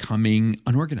start becoming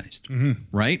unorganized,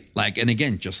 right? Like, and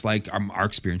again, just like our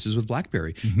experiences with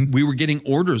BlackBerry, we were getting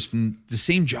orders from the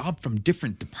same job from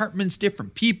different departments,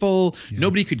 different people. Yeah.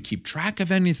 Nobody could keep track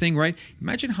of anything, right?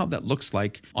 Imagine how that looks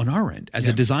like on our end as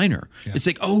a designer. Yeah. It's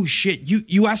like, oh shit,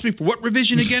 you asked me for what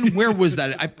revision again? Where was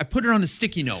that? I put it on a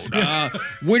sticky note.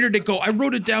 Where did it go? I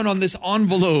wrote it down on this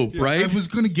envelope, right? I was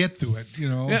going to get to it,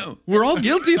 Yeah, we're all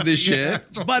guilty of this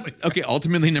shit. Totally. But okay,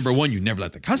 ultimately, number 1, you never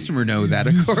let the customer know that,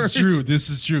 of course. This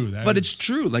is true. It's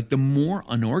true. Like the more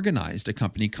unorganized a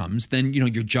company comes, then you're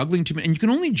juggling too many, and you can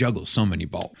only juggle so many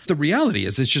balls. The reality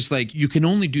is, it's just like you can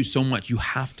only do so much. You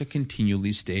have to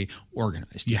continually stay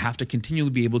organized. You have to continually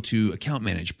be able to account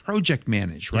manage, project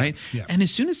manage, right? Yeah. And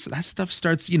as soon as that stuff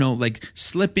starts, like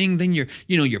slipping, then you're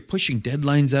pushing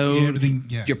deadlines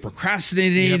out. You're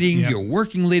procrastinating. You're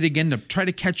working late again to try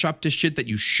to catch up to shit that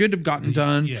you should have gotten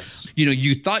done. Yes.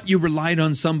 You thought you relied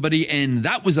on somebody, and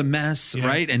that was a mess,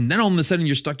 right? And then all of a sudden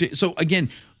you're stuck to. So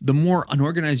again, the more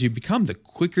unorganized you become, the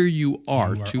quicker you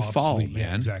are to obsolete, fall, man.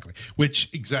 Yeah, exactly. Which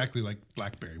exactly like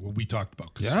BlackBerry, what we talked about.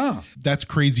 Yeah, that's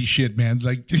crazy shit, man.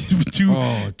 Like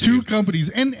two companies,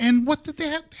 and what did they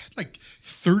have? They had like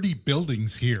 30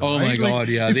 buildings here. Oh right? my god,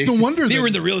 yeah. It's no wonder they were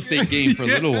in the real estate game for a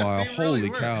little while.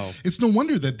 Holy cow! It's no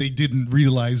wonder that they didn't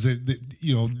realize that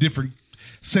different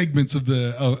segments of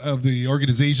the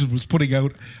organization was putting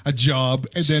out a job,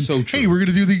 and then hey, we're going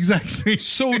to do the exact same.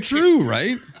 So true,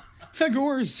 right? Of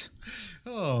course.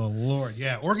 Oh Lord,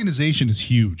 yeah. Organization is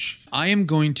huge. I am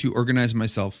going to organize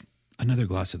myself another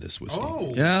glass of this whiskey.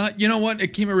 Oh, yeah. You know what? It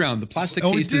came around. The plastic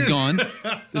taste is gone.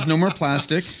 There's no more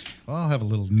plastic. I'll have a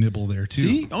little nibble there too.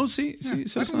 See? Oh, see? So I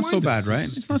it's don't not so mind bad, this. right?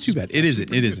 This It's not is too bad. It isn't.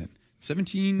 pretty It good. isn't.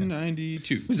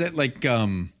 1792. Was that like,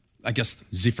 I guess,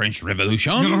 the French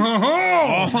Revolution?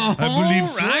 I believe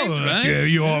so. right. Okay,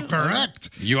 you are correct.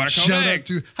 You are Shout out correct.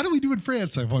 to, how do we do in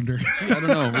France, I wonder? I don't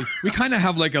know. We kind of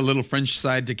have like a little French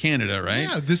side to Canada, right?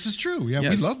 Yeah, this is true. Yeah,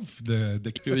 Yes. we love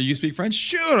the You speak French?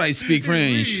 Sure, I speak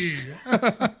French.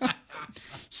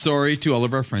 Sorry to all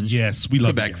of our French. Yes, we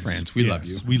love Quebec, you guys. France. We love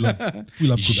you. We love Quebec.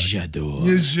 J'adore.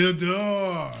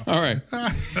 J'adore. All right.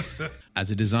 As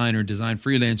a designer, design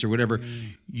freelancer, whatever,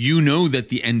 you know that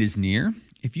the end is near.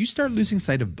 If you start losing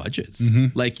sight of budgets,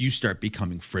 like you start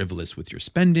becoming frivolous with your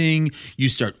spending, you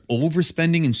start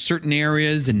overspending in certain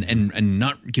areas and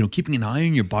not, keeping an eye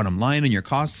on your bottom line and your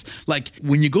costs. Like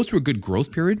when you go through a good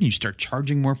growth period and you start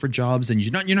charging more for jobs and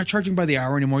you're not charging by the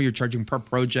hour anymore, you're charging per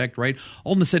project, right?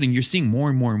 All of a sudden you're seeing more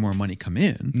and more and more money come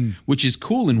in, which is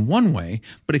cool in one way.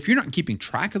 But if you're not keeping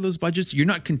track of those budgets, you're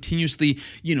not continuously,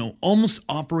 almost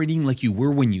operating like you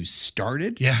were when you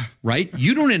started. Yeah. Right?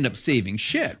 You don't end up saving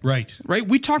shit. Right. Right?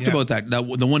 We talked Yeah. about that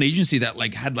the one agency that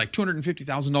had like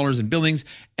 $250,000 in billings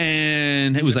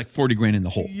and it was like 40 grand in the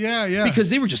hole. Yeah, yeah. Because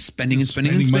they were just spending Just and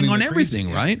spending spending money on like everything,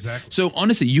 crazy. Yeah, right? exactly. So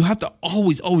honestly, you have to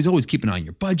always keep an eye on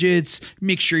your budgets,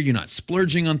 make sure you're not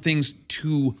splurging on things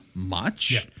too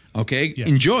much. Yeah. Okay, Yeah.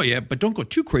 enjoy it, but don't go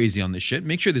too crazy on this shit.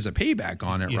 Make sure there's a payback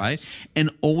on it, Yes. right? And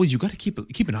always you got to keep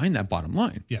an eye on that bottom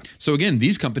line. Yeah. So again,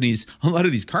 these companies, a lot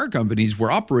of these car companies,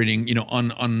 were operating,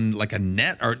 on like a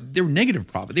net, or they were negative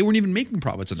profit. They weren't even making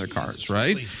profits on their cars,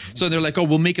 right? really? So they're like, oh,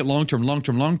 we'll make it long term. Yeah.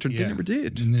 They never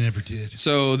did. And they never did.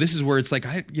 So this is where it's like,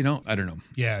 I don't know.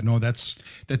 Yeah, no, that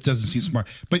doesn't seem smart.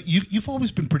 But you've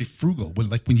always been pretty frugal.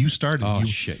 When you started, Oh,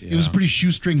 it was a pretty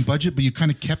shoestring budget, but you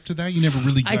kind of kept to that. You never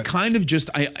really got. I kind of just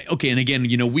okay, and again,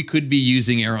 we could be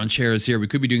using air on chairs here, we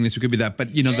could be doing this, we could be that, but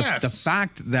Yes. the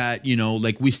fact that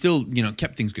like we still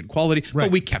kept things good quality, Right.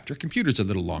 but we kept our computers a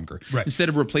little longer. Right. Instead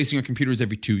of replacing our computers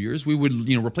every 2 years, we would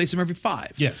replace them every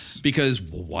 5. Yes. Because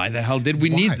why the hell did we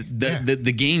Why? need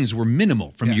the gains were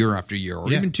minimal from Yeah. year after year, or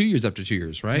Yeah. even 2 years after 2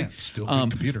 years, right? Yeah, still a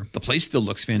good computer. The place still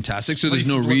looks fantastic, so Place there's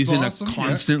no looks reason awesome, to yeah.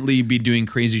 constantly be doing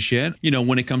crazy shit.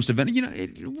 When it comes to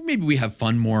maybe we have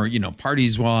fun more,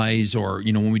 parties wise, or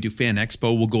when we do fan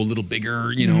expo, we'll go a little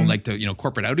bigger, like the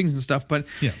corporate outings and stuff. But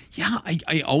Yeah.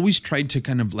 I always tried to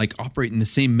kind of like operate in the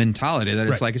same mentality that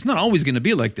it's Right. like it's not always going to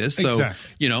be like this. So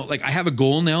Exactly. like I have a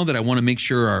goal now that I want to make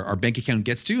sure our bank account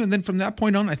gets to, and then from that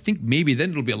point on, I think maybe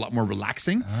then it'll be a lot more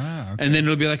relaxing. Okay. And then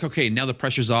it'll be like, okay, now the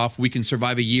pressure's off. We can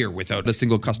survive a year without a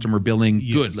single customer billing.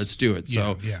 Yes. Good, let's do it.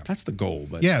 So Yeah. that's the goal.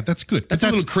 But Yeah, that's good. that's But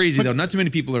a little crazy but- though. Not too many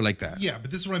people are like that. Yeah,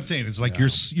 but this is what I'm saying. It's like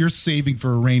you're saving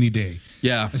for a rainy day.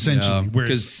 Yeah, essentially. yeah. Whereas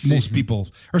 'Cause- most people,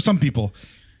 or some people,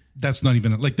 that's not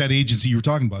even like that agency you were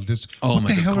talking about. What my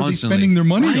the God, hell are they constantly. spending their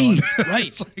money on? Right,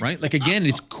 It's like- right. Like again,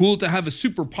 it's cool to have a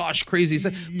super posh, crazy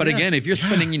set. But Yeah. again, if you're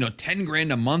spending, 10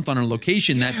 grand a month on a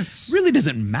location, Yes. that really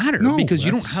doesn't matter No, because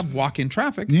you don't that's- have walk-in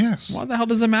traffic. Yes. Why the hell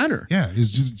does it matter? Yeah,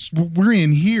 it's just, what we're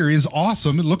in here is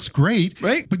awesome. It looks great.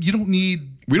 Right. But you don't need.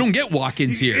 We don't get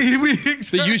walk-ins here.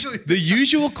 Exactly. The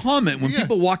usual comment when Yeah.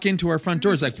 people walk into our front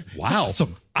door is like, wow,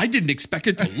 awesome. I didn't expect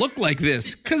it to look like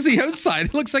this, because the outside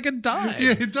it looks like a dive.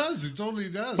 Yeah, it does. It totally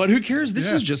does. But who cares? This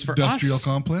Yeah. is just for industrial us.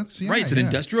 complex. Yeah, Right, it's an yeah.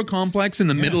 industrial complex in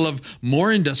the middle of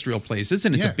more industrial places,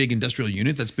 and it's Yeah. a big industrial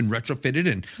unit that's been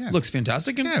retrofitted and Yeah. looks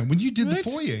fantastic. And Yeah, when you did Right? the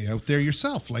foyer out there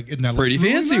yourself, like, and that Pretty looks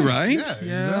really fancy, nice. right? Yeah,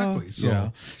 Yeah. exactly. So, Yeah.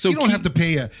 So you don't keep- have to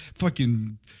pay a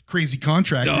fucking crazy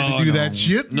contractor No, to do no. that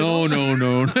shit. you No, know?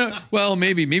 no. Well,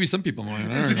 maybe some people might.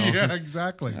 I don't know. Yeah,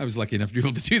 exactly. I was lucky enough to be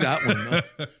able to do that one.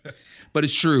 Though. But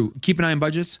it's true. Keep an eye on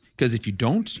budgets, because if you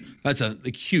don't, that's a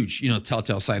huge,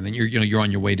 telltale sign that you're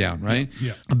on your way down, right?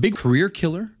 Yeah. A big career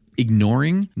killer: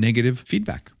 ignoring negative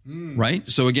feedback, right?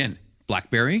 So again,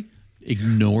 Blackberry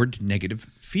ignored negative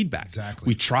feedback. Exactly.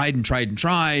 We tried and tried and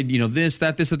tried, this,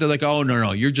 that. They're like, oh,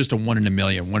 no, you're just a 1 in a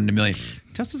million.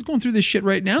 Tesla's going through this shit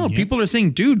right now. People are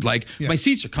saying, dude, like, my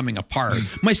seats are coming apart.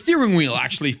 My steering wheel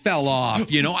actually fell off.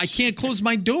 I can't close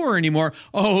my door anymore.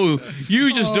 Oh,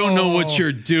 you just don't know what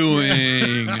you're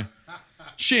doing.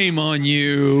 Shame on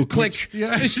you. Click.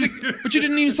 Yeah. It's just like, but you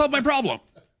didn't even solve my problem.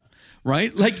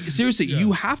 Right? Like, seriously,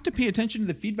 you have to pay attention to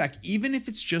the feedback, even if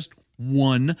it's just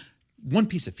one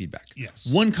piece of feedback. Yes.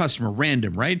 One customer,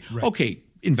 random, right? Right. Okay,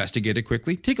 investigate it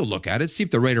quickly. Take a look at it. See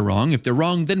if they're right or wrong. If they're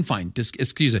wrong, then fine. Just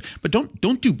excuse it. But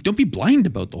don't be blind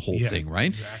about the whole thing, right?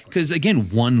 Exactly. Because again,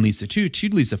 1 leads to 2, 2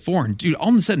 leads to 4, and dude, all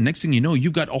of a sudden, next thing you know,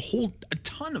 you've got a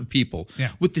ton of people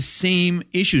with the same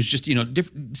issues, just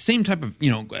same type of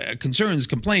concerns,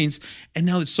 complaints, and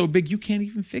now it's so big you can't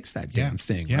even fix that damn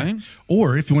thing, right?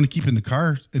 Or if you want to keep in the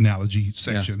car analogy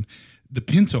section, the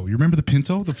Pinto. You remember the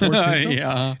Pinto, the Ford Pinto?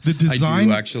 Yeah, The design,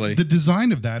 I do, actually. The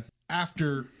design of that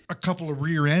after a couple of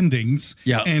rear endings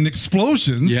Yeah. and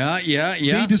explosions. Yeah.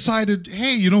 They decided,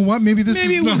 hey, you know what? Maybe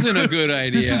it wasn't a good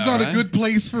idea. This is not right? a good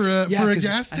place for a 'cause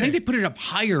gas tank. I think they put it up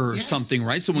higher or Yes. something,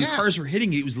 right? So when Yeah. cars were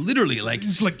hitting it, it was literally like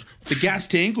It's like the gas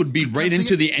tank would be right compressing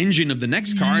into it. the engine of the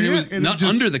next car, and it Yeah, was and it not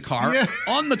just- under the car, yeah.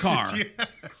 on the car.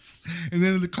 Yes. And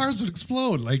then the cars would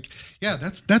explode. Like, yeah,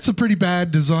 that's a pretty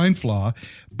bad design flaw.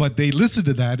 But they listened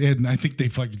to that, and I think they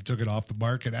fucking took it off the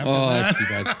market after Oh, that. that's too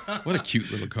bad. What a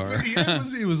cute little car. Yeah,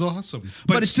 it was awesome.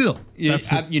 But still, that's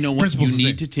the you know what? You principle's the need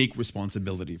same. to take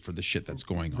responsibility for the shit that's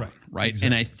going on, Right. right? Exactly.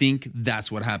 And I think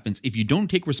that's what happens if you don't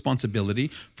take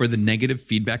responsibility for the negative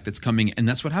feedback that's coming. And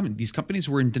that's what happened. These companies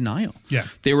were in denial. Yeah.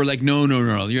 They were like, no,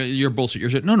 you're bullshit.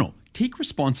 You're shit. No. Take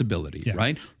responsibility, Yeah.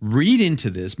 right? Read into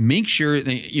this. Make sure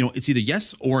that, it's either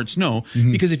yes or it's no.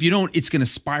 Mm-hmm. Because if you don't, it's going to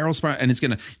spiral, and it's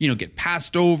going to, get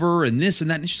passed over and this and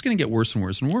that. And it's just going to get worse and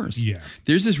worse and worse. Yeah.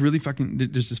 There's this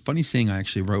funny saying I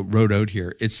actually wrote out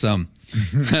here. It's,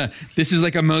 this is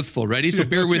like a mouthful. Ready? So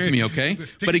bear with me, okay? Take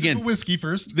But a sip again, of whiskey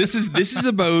first. this is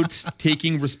about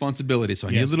taking responsibility. So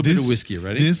I need a Yes, little bit of whiskey.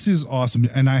 Ready? This is awesome.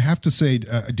 And I have to say,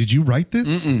 did you write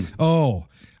this? Oh.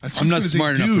 I'm not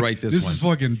smart enough to write this This one. is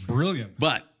fucking brilliant.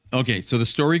 But, okay, so the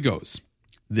story goes.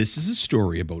 This is a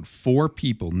story about 4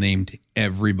 people named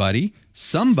everybody,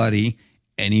 somebody,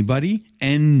 anybody,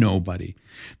 and nobody.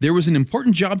 There was an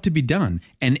important job to be done,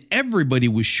 and everybody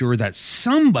was sure that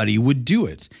somebody would do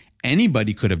it.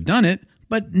 Anybody could have done it,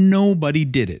 but nobody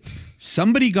did it.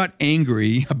 Somebody got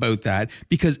angry about that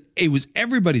because it was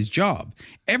everybody's job.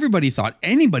 Everybody thought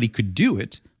anybody could do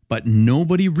it, but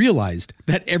nobody realized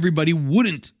that everybody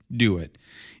wouldn't do it.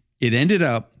 It ended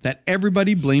up that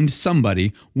everybody blamed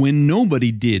somebody when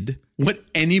nobody did what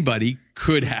anybody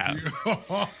could have.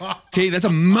 Okay, that's a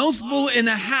mouthful and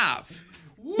a half.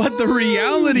 But the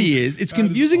reality is, it's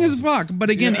confusing as fuck. But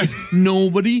again, it's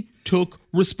nobody took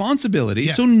responsibility,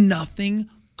 Yeah. so nothing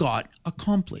got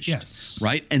accomplished. Yes.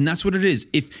 Right? And that's what it is.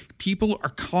 If people are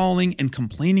calling and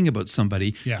complaining about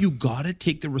somebody, Yeah. you got to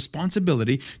take the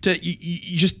responsibility to you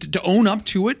just to own up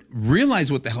to it,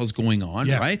 realize what the hell's going on,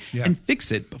 Yeah. right? Yeah. And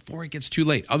fix it before it gets too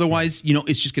late. Otherwise,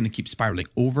 it's just going to keep spiraling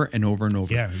over and over and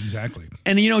over. Yeah, exactly.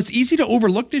 And it's easy to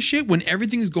overlook this shit when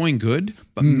everything's going good.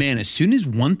 But man, as soon as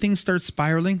one thing starts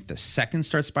spiraling, the second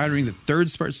starts spiraling, the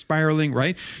third starts spiraling,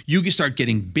 right? You start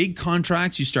getting big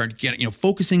contracts. You start getting,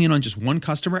 focusing in on just one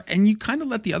customer, and you kind of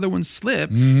let the other one slip.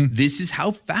 This is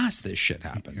how fast this shit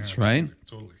happens, right?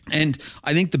 Totally. And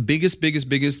I think the biggest,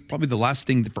 probably the last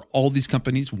thing for all these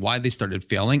companies, why they started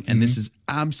failing, and this is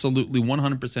absolutely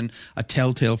 100% a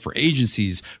telltale for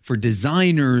agencies, for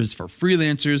designers, for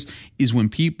freelancers, is when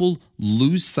people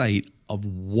lose sight of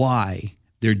why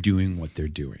they're doing what they're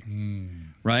doing.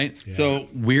 Right? Yeah. So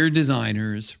we're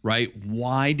designers, right?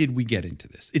 Why did we get into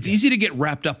this? It's easy to get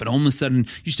wrapped up, and all of a sudden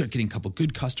you start getting a couple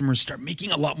good customers, start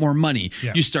making a lot more money.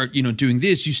 Yeah. You start, doing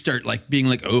this. You start being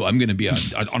like, oh, I'm going to be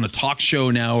on a talk show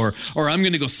now, or I'm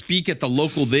going to go speak at the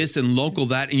local this and local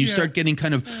that. And you start getting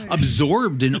kind of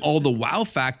absorbed in all the wow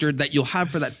factor that you'll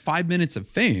have for that 5 minutes of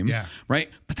fame. Yeah.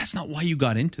 Right? But that's not why you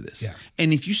got into this. Yeah.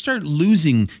 And if you start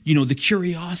losing, the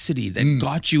curiosity that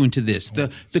got you into this,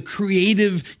 the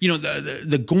creative,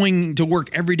 the going to work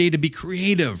every day to be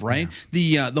creative, right?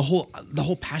 Yeah. The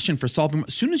whole passion for solving.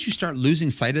 As soon as you start losing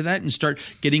sight of that and start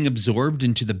getting absorbed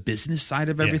into the business side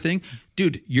of everything,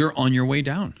 dude, you're on your way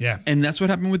down. Yeah. And that's what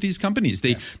happened with these companies.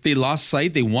 They lost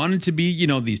sight. They wanted to be,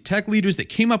 these tech leaders that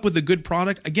came up with a good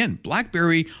product. Again,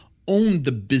 Blackberry owned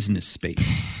the business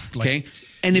space. Okay.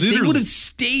 And if they literally. would have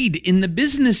stayed in the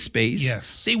business space,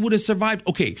 Yes. they would have survived.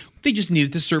 Okay, they just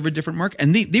needed to serve a different market.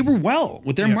 And they were well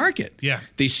with their market. Yeah.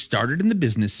 They started in the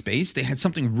business space. They had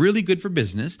something really good for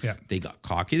business. Yeah. They got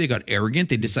cocky. They got arrogant.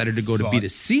 They decided to go to Thought-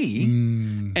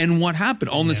 B2C. And what happened?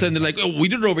 All of a sudden, they're like, oh, we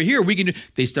did it over here. We can do.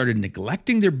 They started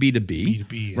neglecting their B2B.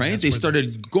 B2B, and right? that's They where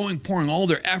started pouring all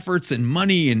their efforts and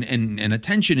money and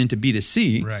attention into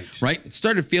B2C. Right. Right? It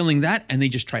started failing that, and they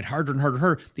just tried harder and harder and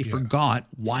harder. They forgot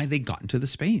why they got into the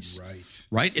space.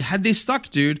 Right? Had they stuck,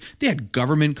 dude, they had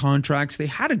government contracts. They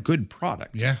had a good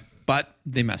product. Yeah. But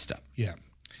they messed up. Yeah.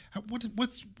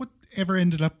 What ever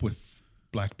ended up with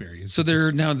BlackBerry? So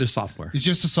they're software. It's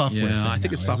just a software thing I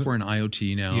think now, it's is software it? and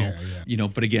IoT now. Yeah.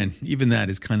 But again, even that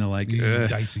is kind of like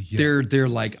Dicey. Yeah. They're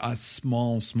like a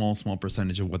small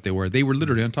percentage of what they were. They were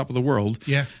literally on top of the world.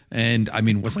 Yeah. And I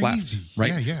mean, what's Crazy. left?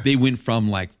 Right. Yeah. They went from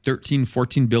like 13,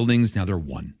 14 buildings. Now they're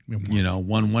one.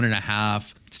 One and a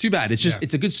half. It's too bad. It's just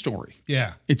it's a good story.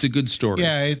 Yeah. It's a good story.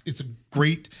 Yeah, it's a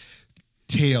great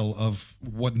tale of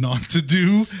what not to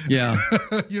do. Yeah.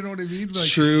 You know what I mean? Like,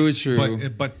 It's true.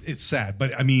 But it's sad.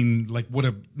 But I mean, like, what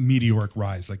a meteoric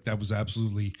rise. Like, that was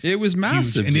absolutely It was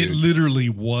massive, huge. And dude. it literally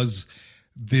was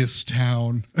this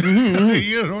town.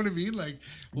 You know what I mean? Like,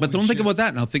 But don't think about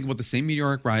that. Now think about the same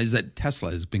meteoric rise that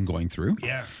Tesla has been going through.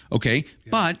 Yeah. Okay.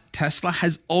 Yeah. But Tesla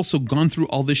has also gone through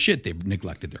all this shit. They've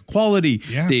neglected their quality.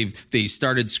 Yeah. They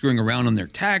started screwing around on their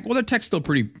tech. Well, their tech's still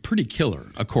pretty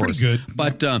killer, of course. Pretty good.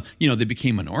 But they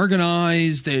became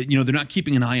unorganized. They're not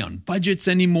keeping an eye on budgets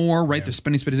anymore, right? Yeah. They're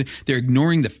spending. They're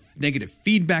ignoring the negative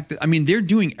feedback. They're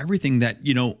doing everything that,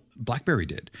 Blackberry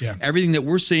did. Yeah. Everything that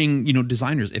we're seeing,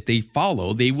 designers, if they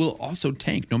follow, they will also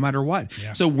tank no matter what.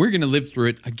 Yeah. So we're going to live through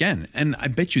it again. And I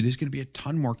bet you there's going to be a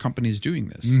ton more companies doing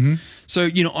this. So,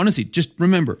 honestly, just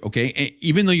remember, okay,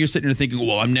 even though you're sitting there thinking,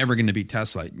 well, I'm never going to be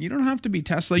Tesla. You don't have to be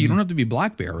Tesla. You don't have to be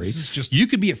Blackberry. This is just- you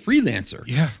could be a freelancer.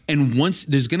 Yeah. And once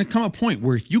there's going to come a point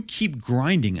where if you keep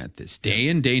grinding at this day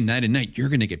and day, night and night, you're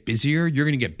going to get busier. You're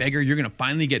going to get bigger. You're going to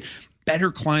finally get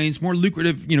better clients, more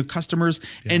lucrative, customers.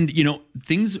 Yeah. And,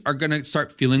 things are going to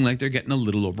start feeling like they're getting a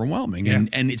little overwhelming. Yeah.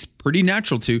 And it's pretty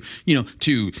natural to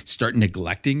start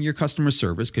neglecting your customer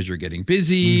service because you're getting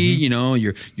busy,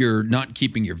 you're not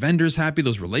keeping your vendors happy.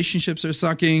 Those relationships are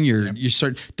sucking. You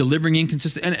start delivering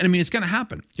inconsistent. And I mean, it's going to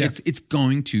happen. Yeah. It's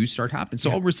going to start happening.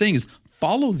 So all we're saying is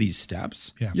follow these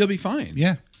steps. Yeah. You'll be fine.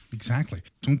 Yeah, exactly.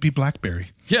 Don't be Blackberry.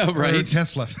 Yeah, right. Or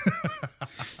Tesla.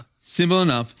 Simple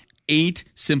enough. 8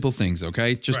 simple things,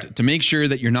 okay? Just to make sure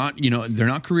that you're not, they're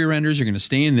not career enders. You're going to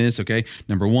stay in this, okay?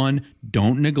 Number 1,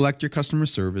 don't neglect your customer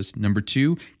service. Number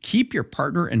 2, keep your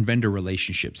partner and vendor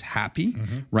relationships happy,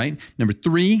 right? Number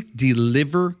 3,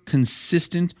 deliver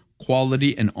consistent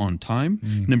quality and on time.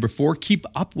 Number 4, keep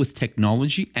up with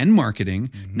technology and marketing.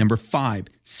 Number 5,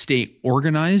 stay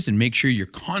organized and make sure you're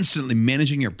constantly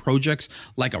managing your projects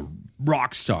like a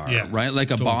rock star, right? Like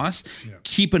a boss. Yeah.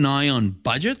 Keep an eye on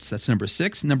budgets. That's number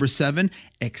 6. Number 7,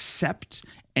 accept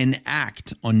and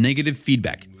act on negative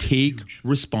feedback. Take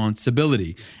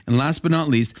responsibility. And last but not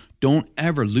least, don't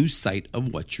ever lose sight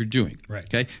of what you're doing. Right.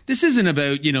 Okay. This isn't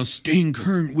about, staying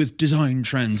current with design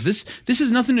trends. This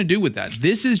has nothing to do with that.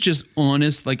 This is just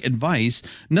honest, advice.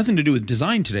 Nothing to do with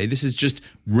design today. This is just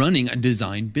running a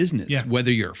design business. Yeah.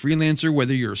 Whether you're a freelancer,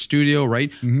 whether you're a studio,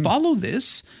 right? Follow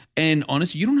this. And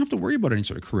honestly, you don't have to worry about any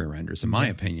sort of career enders, in my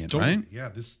opinion, totally. Right? Yeah.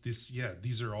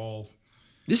 These are all.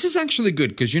 This is actually good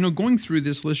because, going through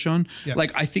this list, Sean,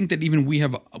 I think that even we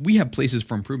have places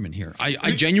for improvement here.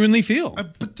 I genuinely feel.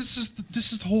 But this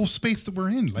is the whole space that we're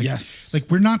in. Yes.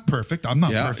 We're not perfect. I'm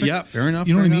not perfect. Yeah, fair enough.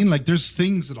 You know what I mean? Like, there's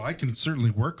things that I can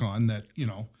certainly work on that,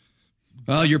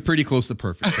 Well, you're pretty close to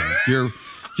perfect, Sean.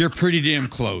 You're pretty damn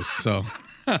close, so.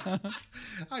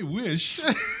 I wish.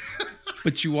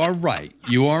 But you are right.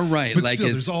 You are right. But still,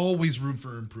 there's always room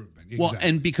for improvement. Exactly. Well,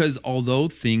 and because although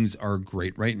things are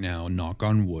great right now, knock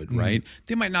on wood, right?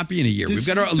 They might not be in a year. We've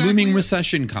got a looming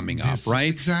recession coming up, right?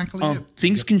 Exactly.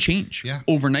 Things can change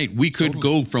overnight. We could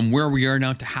go from where we are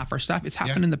now to half our staff. It's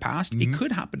happened in the past. It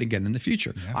could happen again in the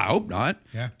future. Yeah. I hope not.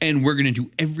 Yeah. And we're going to do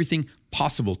everything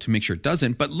possible to make sure it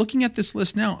doesn't. But looking at this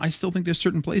list now, I still think there's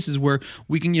certain places where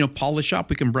we can, polish up,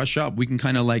 we can brush up, we can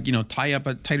kind of tie up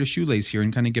a tighter shoelace here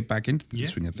and kind of get back into the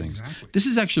swing of things. Exactly. This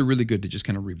is actually really good to just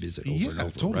kind of revisit over and over,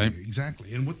 totally, right?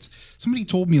 Exactly. And what somebody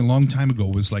told me a long time ago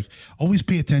was always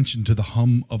pay attention to the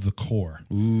hum of the core.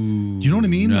 Ooh, you know what I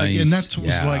mean? Nice. And that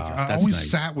was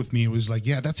always sat with me. It was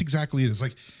that's exactly it. It's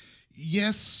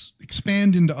yes,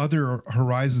 expand into other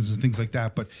horizons and things like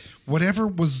that. But whatever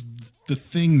was the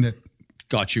thing that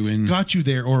got you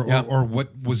there, or what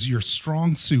was your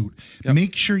strong suit,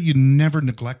 make sure you never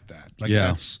neglect that.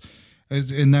 That's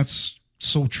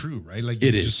so true, right?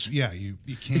 It is. Just, you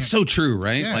can't. It's so true,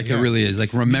 right? It really is.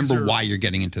 Remember why you're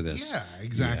getting into this. Yeah,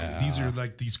 exactly. Yeah. These are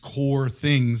these core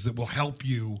things that will help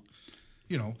you,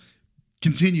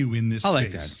 continue in this. I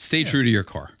like that. Stay true to your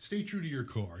core. Stay true to your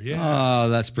core. Yeah. Oh,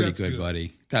 that's pretty good,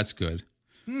 buddy. That's good.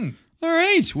 All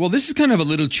right. Well, this is kind of a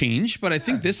little change, but I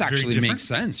think this actually makes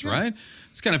sense, right?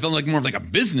 It's kind of felt more of a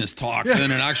business talk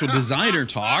than an actual designer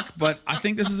talk, but I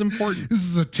think this is important. This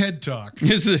is a TED talk.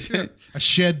 This is a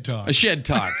shed talk. A shed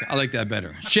talk. I like that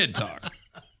better. Shed talk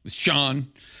with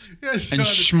Sean and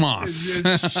Schmoss.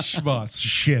 Schmoss.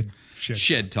 Shed.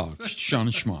 Shed Talk. Sean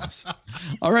Schmoss.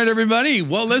 All right, everybody.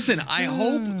 Well, listen, I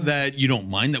hope that you don't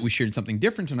mind that we shared something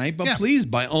different tonight, but please,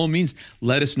 by all means,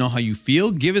 let us know how you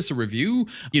feel. Give us a review.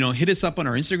 Hit us up on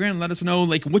our Instagram. Let us know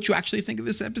what you actually think of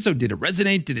this episode. Did it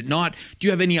resonate? Did it not? Do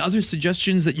you have any other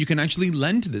suggestions that you can actually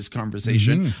lend to this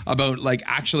conversation about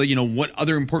actually, what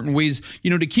other important ways,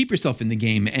 to keep yourself in the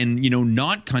game and,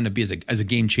 not kind of be as a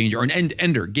game changer or an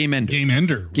ender. Game ender,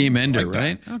 like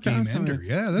right? Okay, game ender.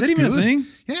 Yeah, that's Is that even a thing?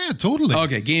 Yeah, totally.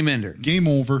 Okay, game ender. Game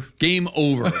over.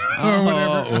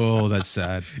 Oh, that's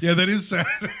sad. Yeah, that is sad.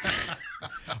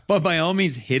 But by all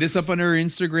means, hit us up on our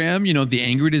Instagram, The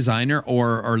Angry Designer,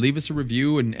 or leave us a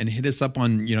review and hit us up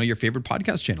on, your favorite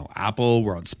podcast channel. Apple,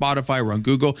 we're on Spotify, we're on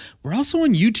Google. We're also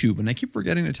on YouTube. And I keep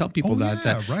forgetting to tell people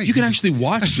that right. You can actually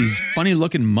watch these funny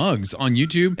looking mugs on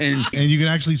YouTube. And you can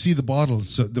actually see the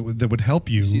bottles that would help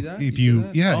you. See that? If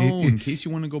you see that? in case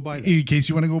you want to go buy that. In case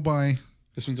you want to go buy.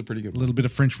 This one's a pretty good one. A little bit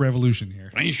of French Revolution here.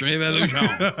 French Revolution.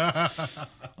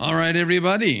 All right,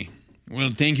 everybody. Well,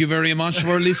 thank you very much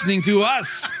for listening to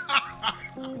us.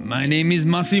 My name is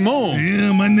Massimo.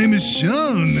 Yeah, my name is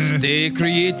Sean. Stay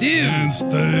creative. And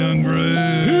stay hungry.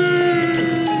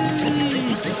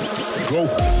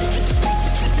 Go.